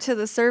not fair to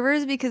the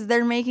servers because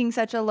they're making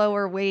such a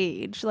lower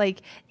wage.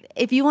 Like,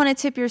 if you want to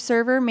tip your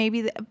server,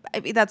 maybe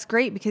that's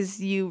great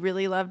because you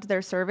really loved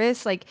their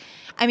service. Like,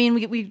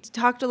 we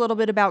talked a little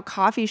bit about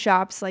coffee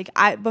shops. Like,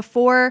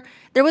 before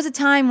there was a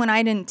time when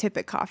I didn't tip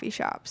at coffee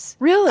shops.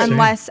 Really?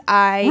 Unless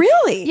I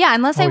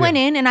went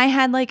in and I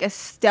had like a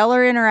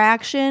stellar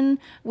interaction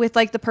with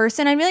like the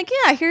person. I'd be like,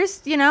 yeah,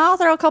 here's, I'll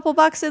throw a couple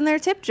bucks in their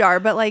tip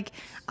jar. But like,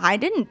 I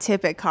didn't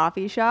tip at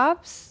coffee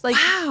shops. Like,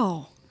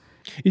 wow.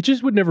 It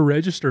just would never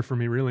register for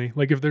me, really.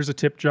 Like, if there's a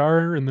tip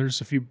jar and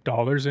there's a few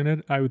dollars in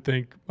it, I would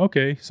think,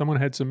 okay, someone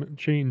had some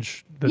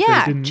change that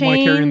they didn't want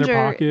to carry in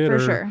their pocket. For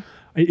sure.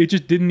 It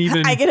just didn't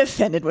even... I get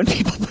offended when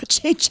people put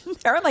change in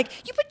there. I'm like,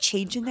 you put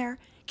change in there?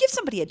 Give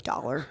somebody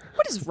 $1.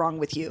 What is wrong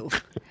with you?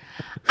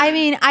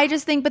 I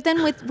just think, but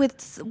then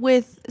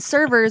with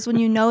servers, when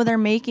you know they're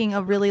making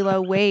a really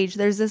low wage,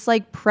 there's this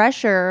like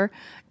pressure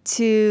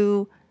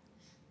to...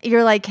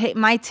 You're like, hey,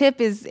 my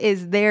tip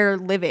is their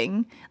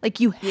living. Like,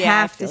 you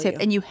have to tip,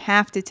 and you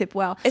have to tip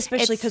well.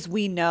 Especially because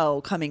we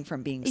know, coming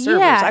from being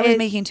servers, I was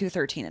making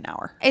 $2.13 an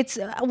hour. It's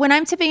when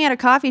I'm tipping at a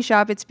coffee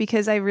shop, it's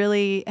because I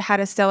really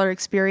had a stellar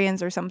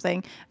experience or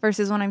something.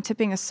 Versus when I'm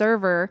tipping a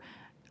server,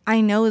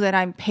 I know that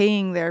I'm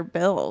paying their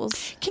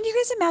bills. Can you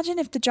guys imagine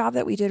if the job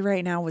that we did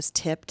right now was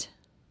tipped?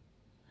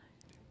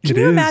 Can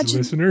you imagine?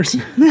 Listeners,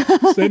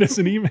 send us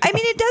an email.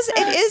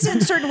 It is in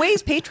certain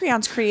ways.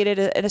 Patreon's created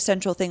an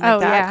essential thing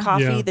like that. Yeah.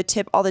 Coffee, the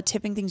tip, all the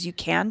tipping things you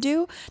can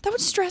do. That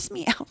would stress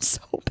me out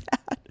so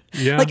bad.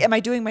 Yeah. Like, am I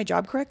doing my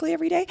job correctly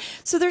every day?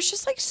 So there's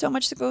just like so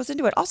much that goes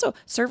into it. Also,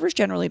 servers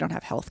generally don't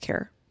have health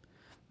care.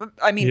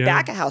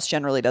 Back of house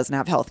generally doesn't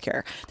have health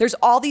care. There's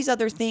all these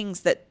other things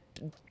that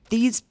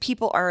these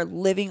people are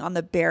living on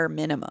the bare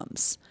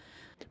minimums.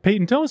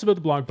 Peyton, tell us about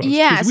the blog post.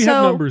 Yeah, we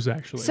have numbers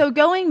actually. So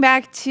going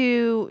back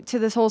to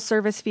this whole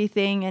service fee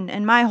thing,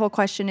 and my whole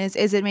question is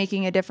it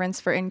making a difference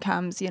for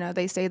incomes?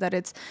 They say that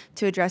it's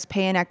to address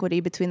pay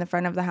inequity between the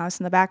front of the house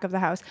and the back of the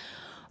house.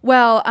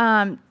 Well,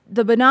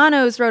 the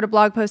Bonanos wrote a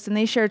blog post and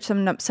they shared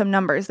some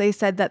numbers. They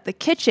said that the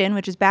kitchen,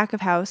 which is back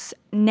of house,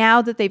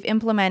 now that they've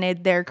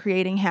implemented their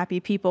Creating Happy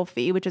People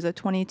fee, which is a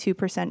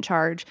 22%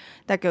 charge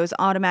that goes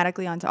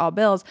automatically onto all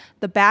bills,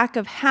 the back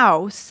of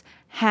house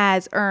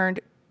has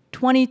earned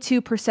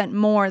 22%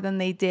 more than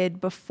they did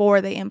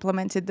before they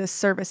implemented this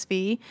service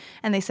fee.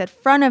 And they said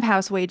front of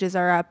house wages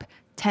are up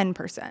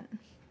 10%.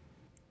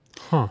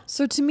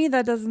 So to me,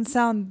 that doesn't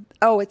sound.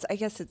 I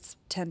guess it's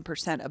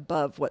 10%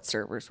 above what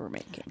servers were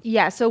making.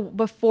 Yeah. So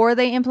before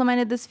they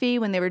implemented this fee,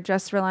 when they were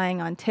just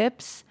relying on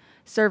tips,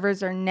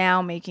 servers are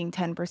now making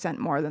 10%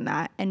 more than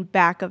that. And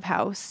back of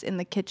house in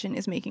the kitchen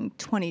is making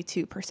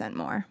 22%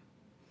 more.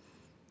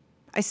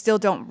 I still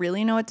don't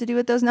really know what to do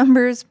with those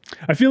numbers.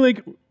 I feel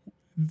like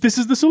this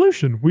is the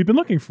solution we've been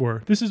looking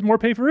for. This is more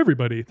pay for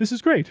everybody. This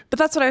is great. But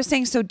that's what I was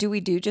saying. So do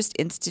we just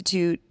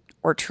institute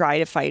or try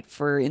to fight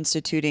for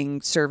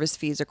instituting service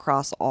fees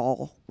across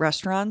all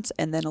restaurants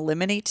and then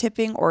eliminate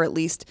tipping, or at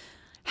least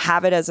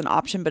have it as an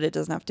option, but it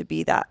doesn't have to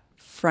be that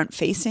front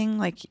facing?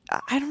 Like,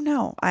 I don't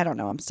know.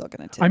 I'm still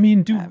going to tip. I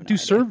mean,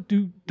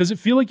 does it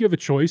feel like you have a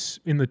choice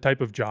in the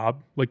type of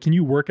job? Like, can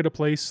you work at a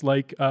place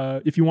like,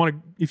 if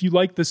you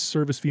like this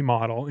service fee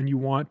model and you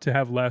want to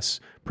have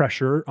less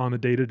pressure on the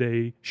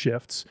day-to-day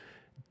shifts,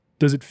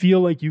 does it feel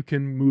like you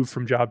can move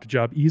from job to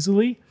job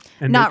easily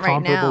and Not make right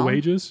comparable now.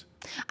 wages?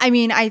 I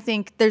mean, I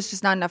think there's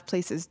just not enough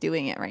places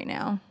doing it right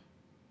now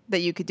that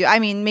you could do. I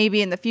mean,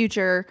 maybe in the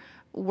future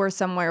we're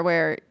somewhere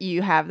where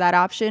you have that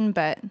option,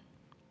 but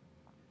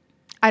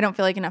I don't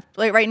feel like enough.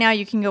 Like right now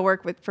you can go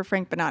work for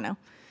Frank Bonanno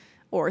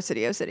or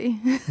City O City.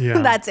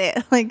 Yeah. That's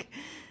it. Like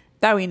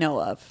that we know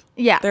of.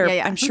 Yeah.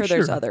 I'm sure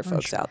there's other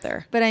folks out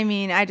there. But I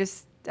mean, I don't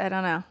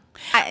know.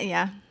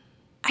 I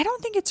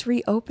don't think it's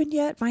reopened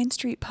yet, Vine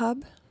Street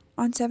Pub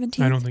on 17th.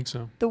 I don't think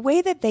so. The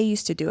way that they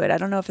used to do it, I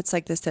don't know if it's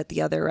like this at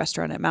the other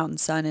restaurant at Mountain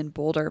Sun in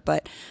Boulder,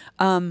 but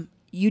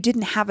you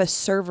didn't have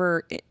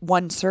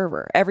one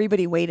server.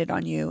 Everybody waited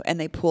on you, and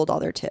they pooled all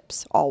their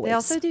tips, always. They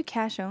also do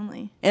cash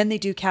only. And they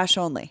do cash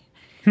only.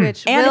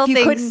 Which And Will if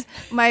you thinks,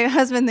 my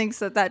husband thinks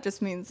that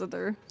just means that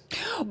they're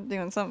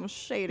doing something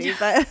shady,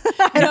 but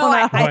I don't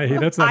know. Right,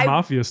 that's that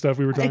mafia stuff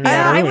we were talking about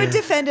I earlier. would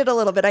defend it a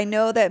little bit. I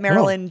know that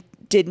Maryland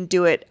didn't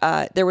do it.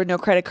 There were no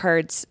credit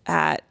cards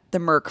at the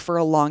Merc for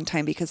a long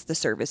time because the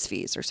service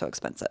fees are so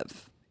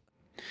expensive.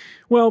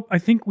 Well, I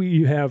think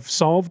we have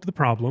solved the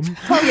problem.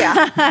 Oh,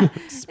 yeah.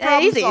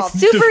 Easy. solved.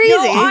 Super easy.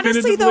 No,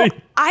 honestly, though,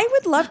 Definitively. I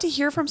would love to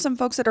hear from some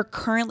folks that are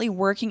currently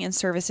working in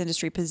service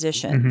industry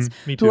positions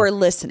Me too. who are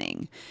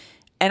listening.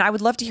 And I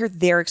would love to hear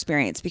their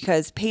experience,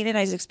 because Peyton and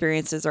I's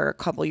experiences are a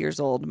couple years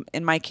old.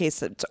 In my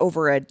case, it's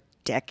over a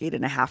decade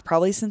and a half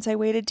probably since I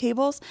waited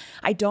tables.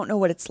 I don't know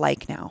what it's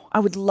like now. I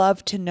would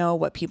love to know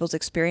what people's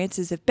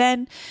experiences have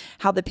been,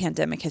 how the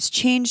pandemic has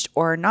changed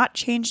or not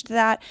changed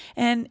that,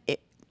 and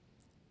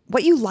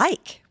what you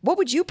like. What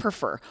would you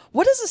prefer?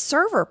 What does a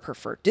server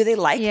prefer? Do they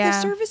like the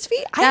service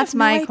fee? That's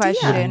my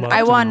question.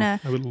 I want to.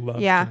 I would love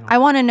to Yeah, know. I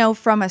want to know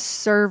from a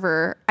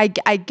server. I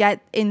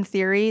get in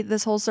theory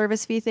this whole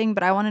service fee thing,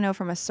 but I want to know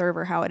from a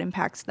server how it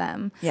impacts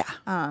them. Yeah.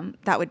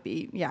 That would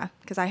be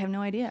because I have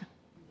no idea.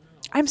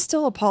 I'm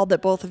still appalled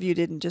that both of you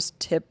didn't just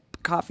tip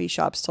coffee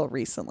shops till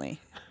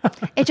recently.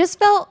 It just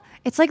felt,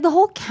 it's like the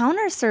whole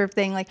counter serve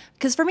thing. Like,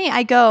 because for me,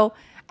 I go,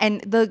 and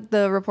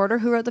the reporter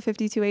who wrote the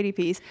 5280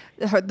 piece,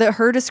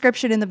 her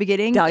description in the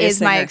beginning Dahlia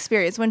is my Singer.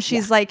 experience. When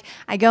she's like,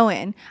 I go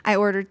in, I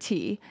order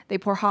tea, they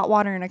pour hot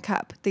water in a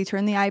cup, they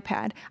turn the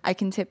iPad, I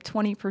can tip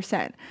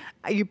 20%.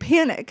 You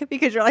panic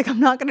because you're like, I'm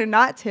not going to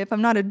not tip.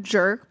 I'm not a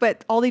jerk,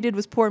 but all they did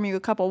was pour me a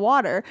cup of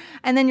water.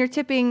 And then you're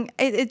tipping,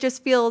 it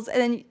just feels,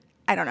 and then,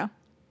 I don't know.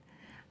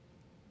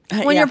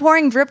 When you're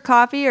pouring drip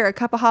coffee or a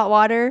cup of hot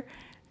water,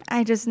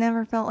 I just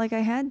never felt like I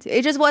had to.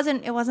 It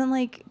wasn't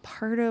like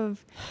part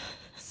of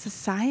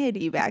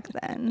society back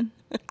then.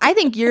 I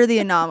think you're the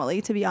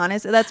anomaly, to be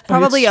honest. That's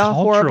probably a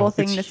horrible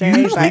thing to say.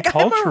 Hugely Like, I'm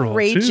cultural, a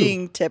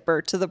raging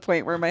tipper to the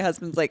point where my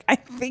husband's like, I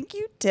think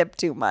you tip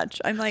too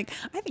much. I'm like,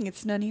 I think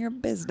it's none of your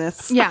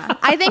business. Yeah,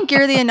 I think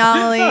you're the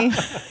anomaly.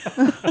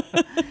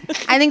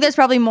 I think there's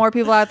probably more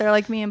people out there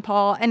like me and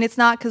Paul, and it's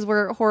not because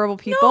we're horrible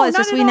people. No, it's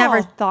not just at we never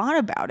all. thought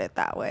about it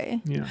that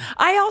way. Yeah.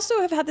 I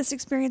also have had this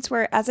experience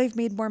where as I've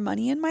made more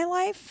money in my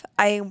life,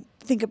 I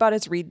think about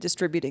it's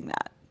redistributing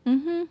that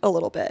a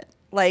little bit.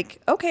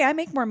 Like, okay, I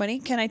make more money.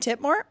 Can I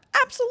tip more?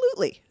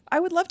 Absolutely. I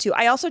would love to.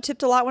 I also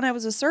tipped a lot when I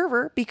was a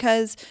server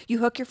because you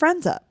hook your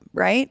friends up,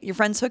 right? Your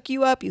friends hook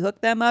you up. You hook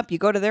them up. You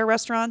go to their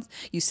restaurants.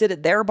 You sit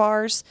at their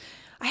bars.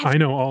 I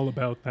know all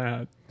about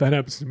that. That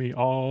happens to me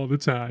all the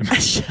time.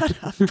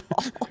 Shut up,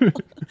 Paul.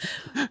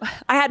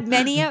 I had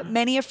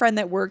many a friend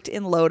that worked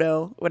in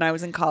Lodo when I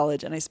was in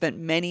college, and I spent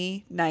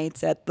many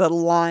nights at the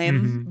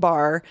Lime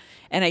bar,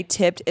 and I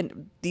tipped,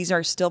 and these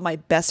are still my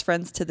best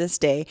friends to this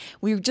day.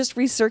 We've just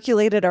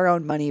recirculated our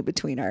own money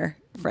between our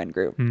friend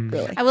group,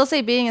 really. I will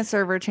say being a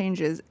server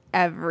changes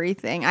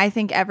everything. I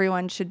think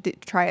everyone should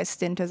try a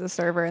stint as a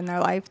server in their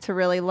life to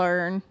really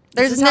learn.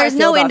 This There's is how I feel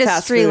no about fast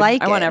industry food.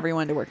 like it. I want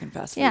everyone to work in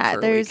fast food. Yeah,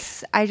 for a week.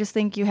 I just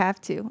think you have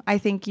to. I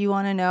think you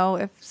want to know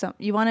if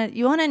you want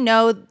to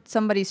know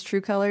somebody's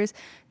true colors.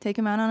 Take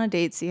them out on a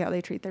date, see how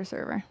they treat their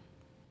server.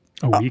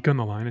 A week on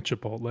the line at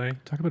Chipotle.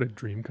 Talk about a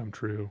dream come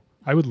true.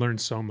 I would learn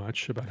so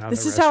much about how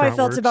This that is how I restaurant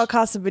felt works. about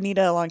Casa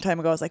Bonita a long time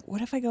ago. I was like,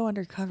 what if I go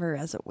undercover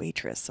as a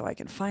waitress so I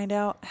can find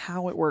out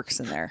how it works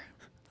in there?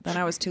 Then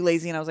I was too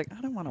lazy and I was like,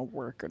 I don't want to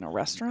work in a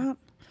restaurant.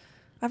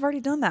 I've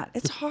already done that.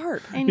 It's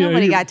hard. Ain't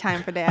nobody you- got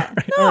time for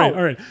that. All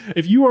right.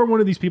 If you are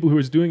one of these people who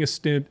is doing a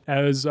stint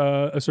as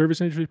a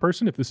service industry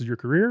person, if this is your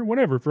career,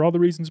 whatever, for all the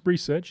reasons Bree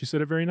said, she said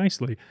it very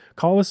nicely.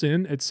 Call us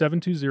in at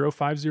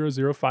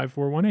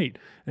 720-500-5418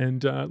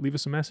 and leave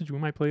us a message. We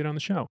might play it on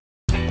the show.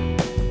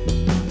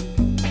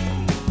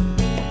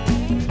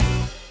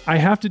 I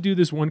have to do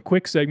this one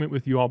quick segment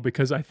with you all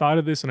because I thought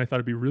of this and I thought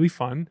it'd be really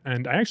fun,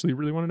 and I actually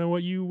really want to know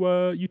what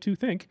you two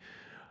think.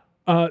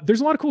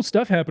 There's a lot of cool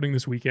stuff happening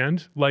this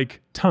weekend,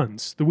 like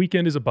tons. The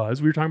weekend is a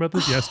buzz. We were talking about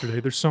this yesterday.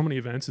 There's so many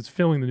events. It's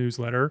filling the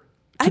newsletter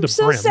to I'm the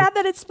so brim. sad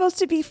that it's supposed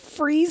to be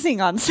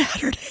freezing on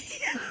Saturday.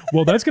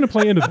 Well, that's going to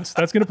play into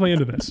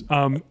this.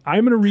 I'm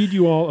going to read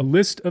you all a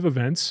list of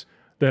events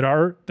that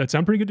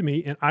sound pretty good to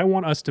me, and I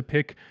want us to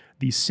pick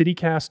the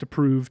CityCast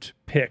approved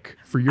pick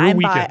for your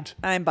weekend.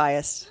 I'm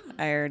biased.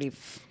 I already.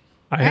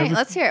 All right,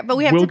 let's hear it. But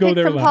we have we'll to go pick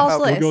there from last. Paul's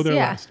We'll list. go there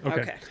yeah. last.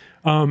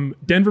 Okay.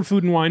 Denver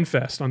Food and Wine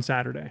Fest on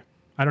Saturday.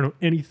 I don't know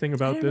anything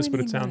about don't this, know but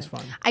it anything sounds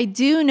about fun. I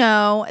do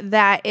know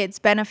that it's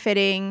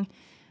benefiting.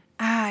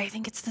 I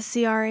think it's the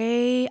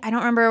CRA. I don't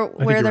remember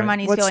where you're their right.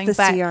 money's What's going. the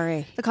but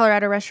CRA? The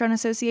Colorado Restaurant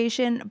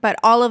Association. But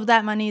all of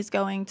that money is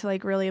going to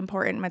like really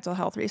important mental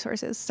health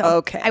resources. So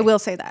Okay. I will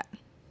say that.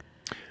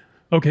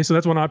 Okay, so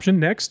that's one option.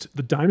 Next,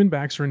 the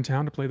Diamondbacks are in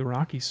town to play the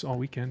Rockies all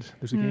weekend.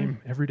 There's a game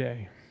every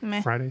day.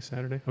 Meh. Friday,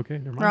 Saturday. Okay,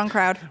 never mind. Wrong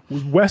crowd.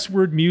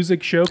 Westward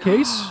Music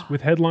Showcase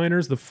with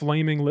headliners The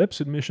Flaming Lips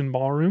at Mission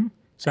Ballroom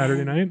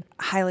Saturday night.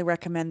 Highly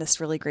recommend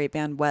this really great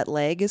band Wet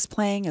Leg is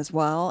playing as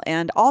well,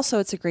 and also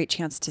it's a great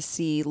chance to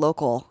see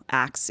local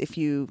acts if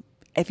you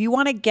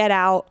want to get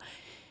out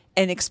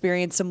and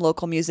experience some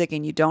local music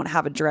and you don't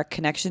have a direct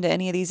connection to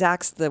any of these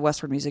acts. The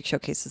Westward Music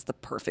Showcase is the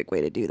perfect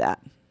way to do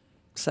that.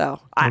 So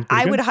I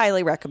pretty would good.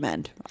 highly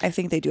recommend. I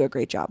think they do a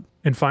great job.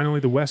 And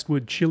finally, the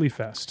Westwood Chili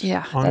Fest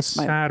Yeah, on that's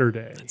my-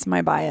 Saturday. It's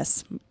my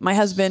bias. My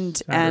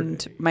husband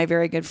and Saturday. my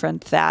very good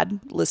friend Thad,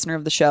 listener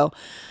of the show,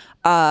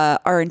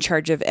 are in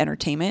charge of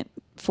entertainment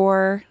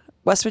for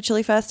Westwood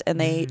Chili Fest, and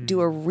they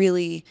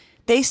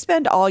they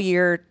spend all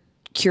year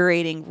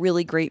curating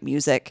really great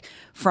music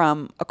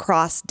from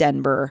across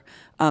Denver.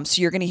 So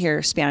you're going to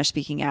hear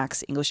Spanish-speaking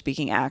acts,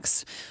 English-speaking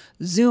acts,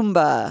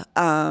 Zumba,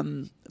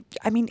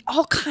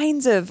 all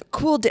kinds of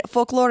cool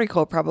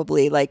folklorico,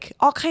 probably, like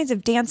all kinds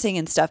of dancing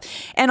and stuff.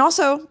 And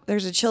also,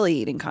 there's a chili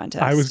eating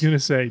contest. I was going to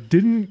say,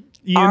 didn't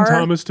Ian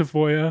Thomas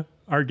Tafoya,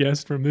 our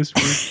guest from this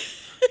week,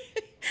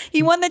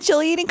 He won the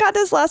chili eating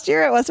contest last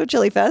year at Westwood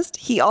Chili Fest.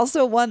 He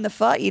also won the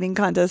pho eating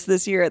contest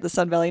this year at the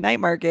Sun Valley Night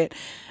Market.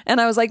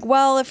 And I was like,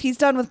 well, if he's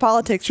done with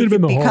politics, he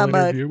Should've could been the whole become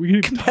a interview. We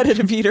could-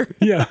 competitive eater.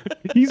 yeah,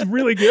 he's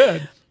really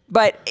good.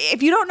 But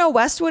if you don't know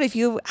Westwood, if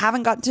you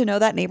haven't gotten to know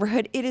that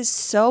neighborhood, it is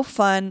so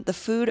fun. The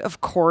food,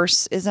 of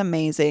course, is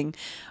amazing.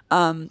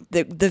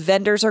 The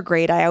vendors are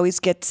great. I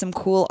always get some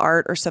cool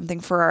art or something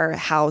for our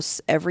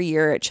house every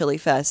year at Chili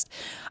Fest.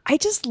 I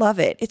just love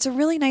it. It's a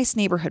really nice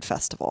neighborhood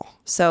festival.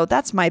 So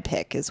that's my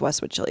pick, is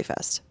Westwood Chili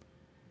Fest.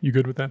 You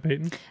good with that,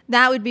 Peyton?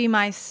 That would be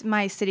my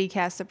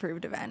CityCast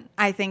approved event.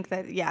 I think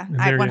that, yeah,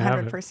 And I there you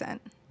have it. 100%.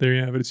 There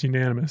you have it. It's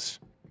unanimous.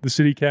 The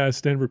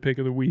CityCast Denver pick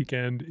of the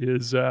weekend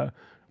is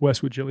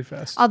Westwood Chili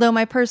Fest. Although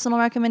my personal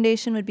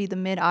recommendation would be the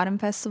Mid-Autumn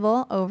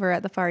Festival over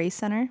at the Far East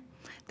Center.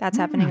 That's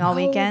happening all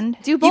weekend.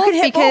 Do both could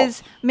hit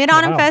because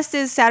Mid-Autumn Wow. Fest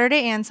is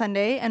Saturday and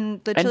Sunday,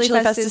 and the Chili Chili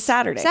Fest Fest is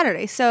Saturday.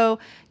 Saturday. So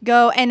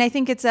go, and I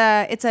think it's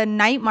a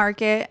night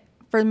market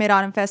for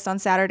Mid-Autumn Fest on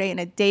Saturday and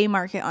a day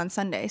market on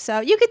Sunday.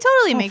 So you could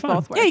totally make fun.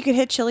 both work. Yeah, you could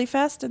hit Chili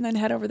Fest and then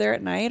head over there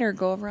at night or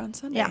go over on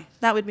Sunday. Yeah,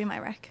 that would be my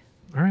rec.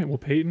 All right. Well,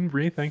 Peyton,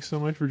 Bree, thanks so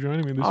much for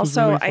joining me. This was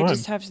Also, really fun. I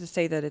just have to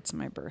say that it's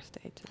my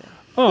birthday today.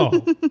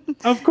 Oh,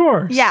 of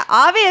course. Yeah,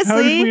 How did we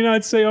obviously.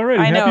 not say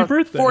already? I know. Happy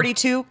birthday.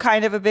 42,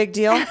 kind of a big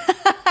deal.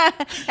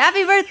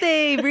 Happy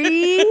birthday,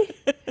 Bree.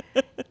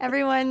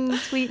 Everyone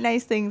tweet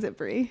nice things at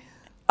Bree.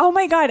 Oh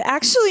my God.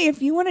 Actually,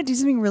 if you want to do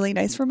something really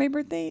nice for my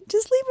birthday,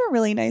 just leave a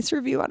really nice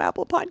review on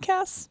Apple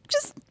Podcasts.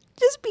 Just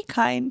be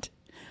kind.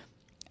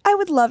 I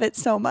would love it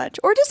so much.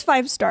 Or just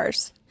 5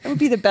 stars. It would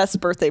be the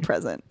best birthday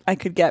present I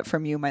could get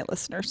from you, my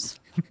listeners.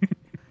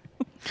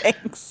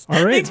 Thanks.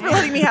 All right. Thanks for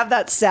letting me have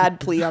that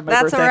sad plea on my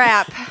That's birthday. a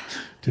wrap.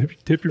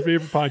 Tip your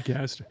favorite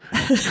podcast.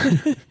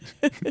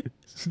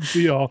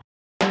 See y'all.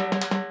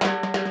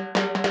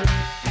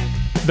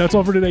 That's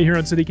all for today here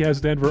on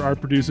CityCast Denver. Our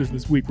producers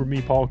this week were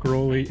me, Paul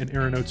Caroli, and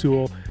Aaron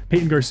O'Toole.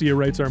 Peyton Garcia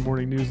writes our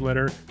morning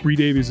newsletter. Bree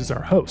Davies is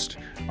our host.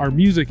 Our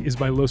music is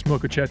by Los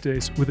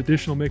Mocochetes, with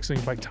additional mixing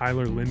by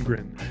Tyler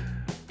Lindgren.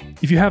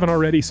 If you haven't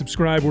already,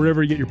 subscribe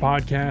wherever you get your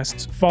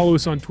podcasts. Follow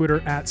us on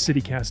Twitter at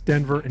CityCast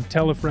Denver, and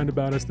tell a friend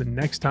about us the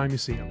next time you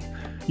see them.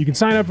 You can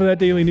sign up for that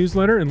daily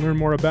newsletter and learn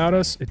more about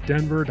us at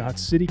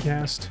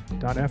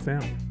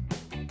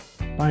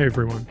denver.citycast.fm. Bye,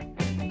 everyone.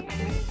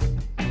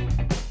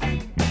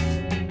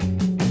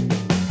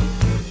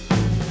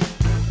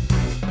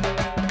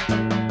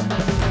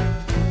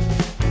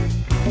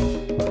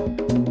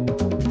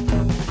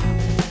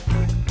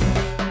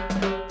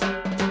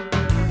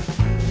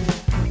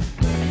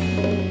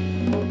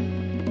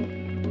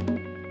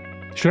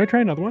 Should I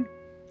try another one?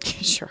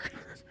 Sure.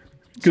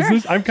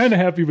 Because I'm kind of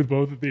happy with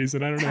both of these,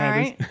 and I don't know All how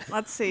right, this.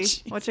 let's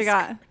see what you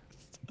got.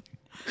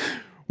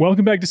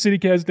 Welcome back to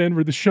CityCast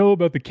Denver, the show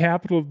about the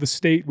capital of the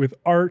state with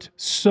art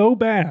so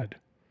bad.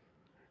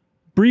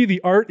 Bree,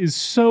 the art is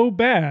so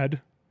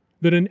bad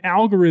that an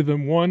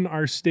algorithm won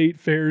our state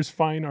fair's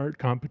fine art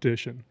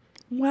competition.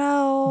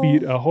 Well,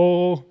 Beat a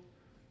whole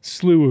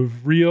slew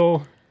of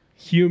real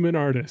human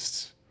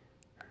artists.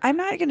 I'm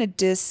not going to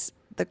diss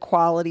the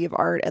quality of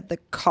art at the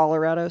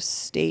Colorado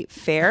State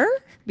Fair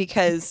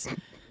because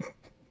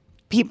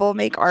people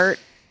make art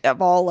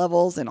of all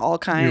levels and all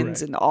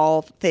kinds and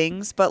all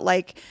things. But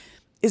like,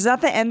 is that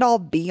the end all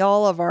be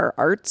all of our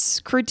arts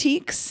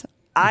critiques?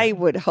 I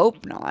would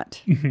hope not.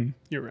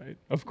 You're right.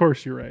 Of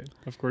course you're right.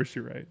 Of course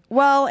you're right.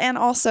 Well, and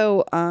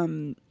also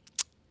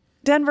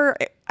Denver,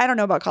 I don't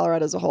know about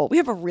Colorado as a whole. We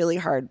have a really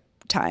hard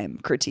time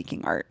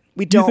critiquing art.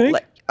 We don't think?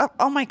 like.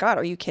 Oh my God,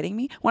 are you kidding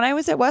me? When I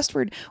was at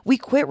Westward, we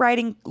quit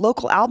writing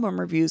local album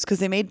reviews because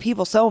they made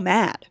people so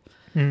mad.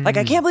 Like,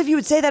 I can't believe you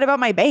would say that about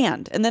my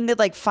band. And then they'd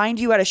like find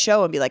you at a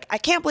show and be like, I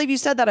can't believe you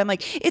said that. I'm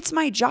like, it's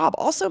my job.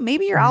 Also,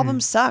 maybe your album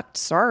sucked.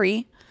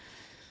 Sorry.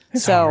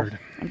 It's so hard.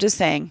 I'm just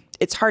saying,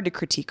 it's hard to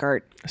critique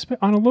art.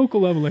 On a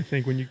local level, I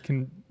think, when you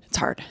can It's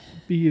hard.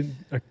 be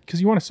because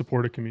you want to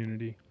support a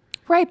community.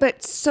 Right,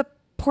 but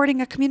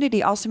supporting a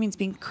community also means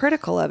being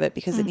critical of it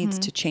because it needs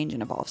to change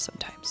and evolve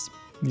sometimes.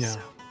 Yeah.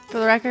 For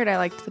the record, I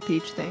liked the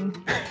peach thing.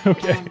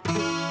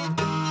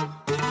 Okay.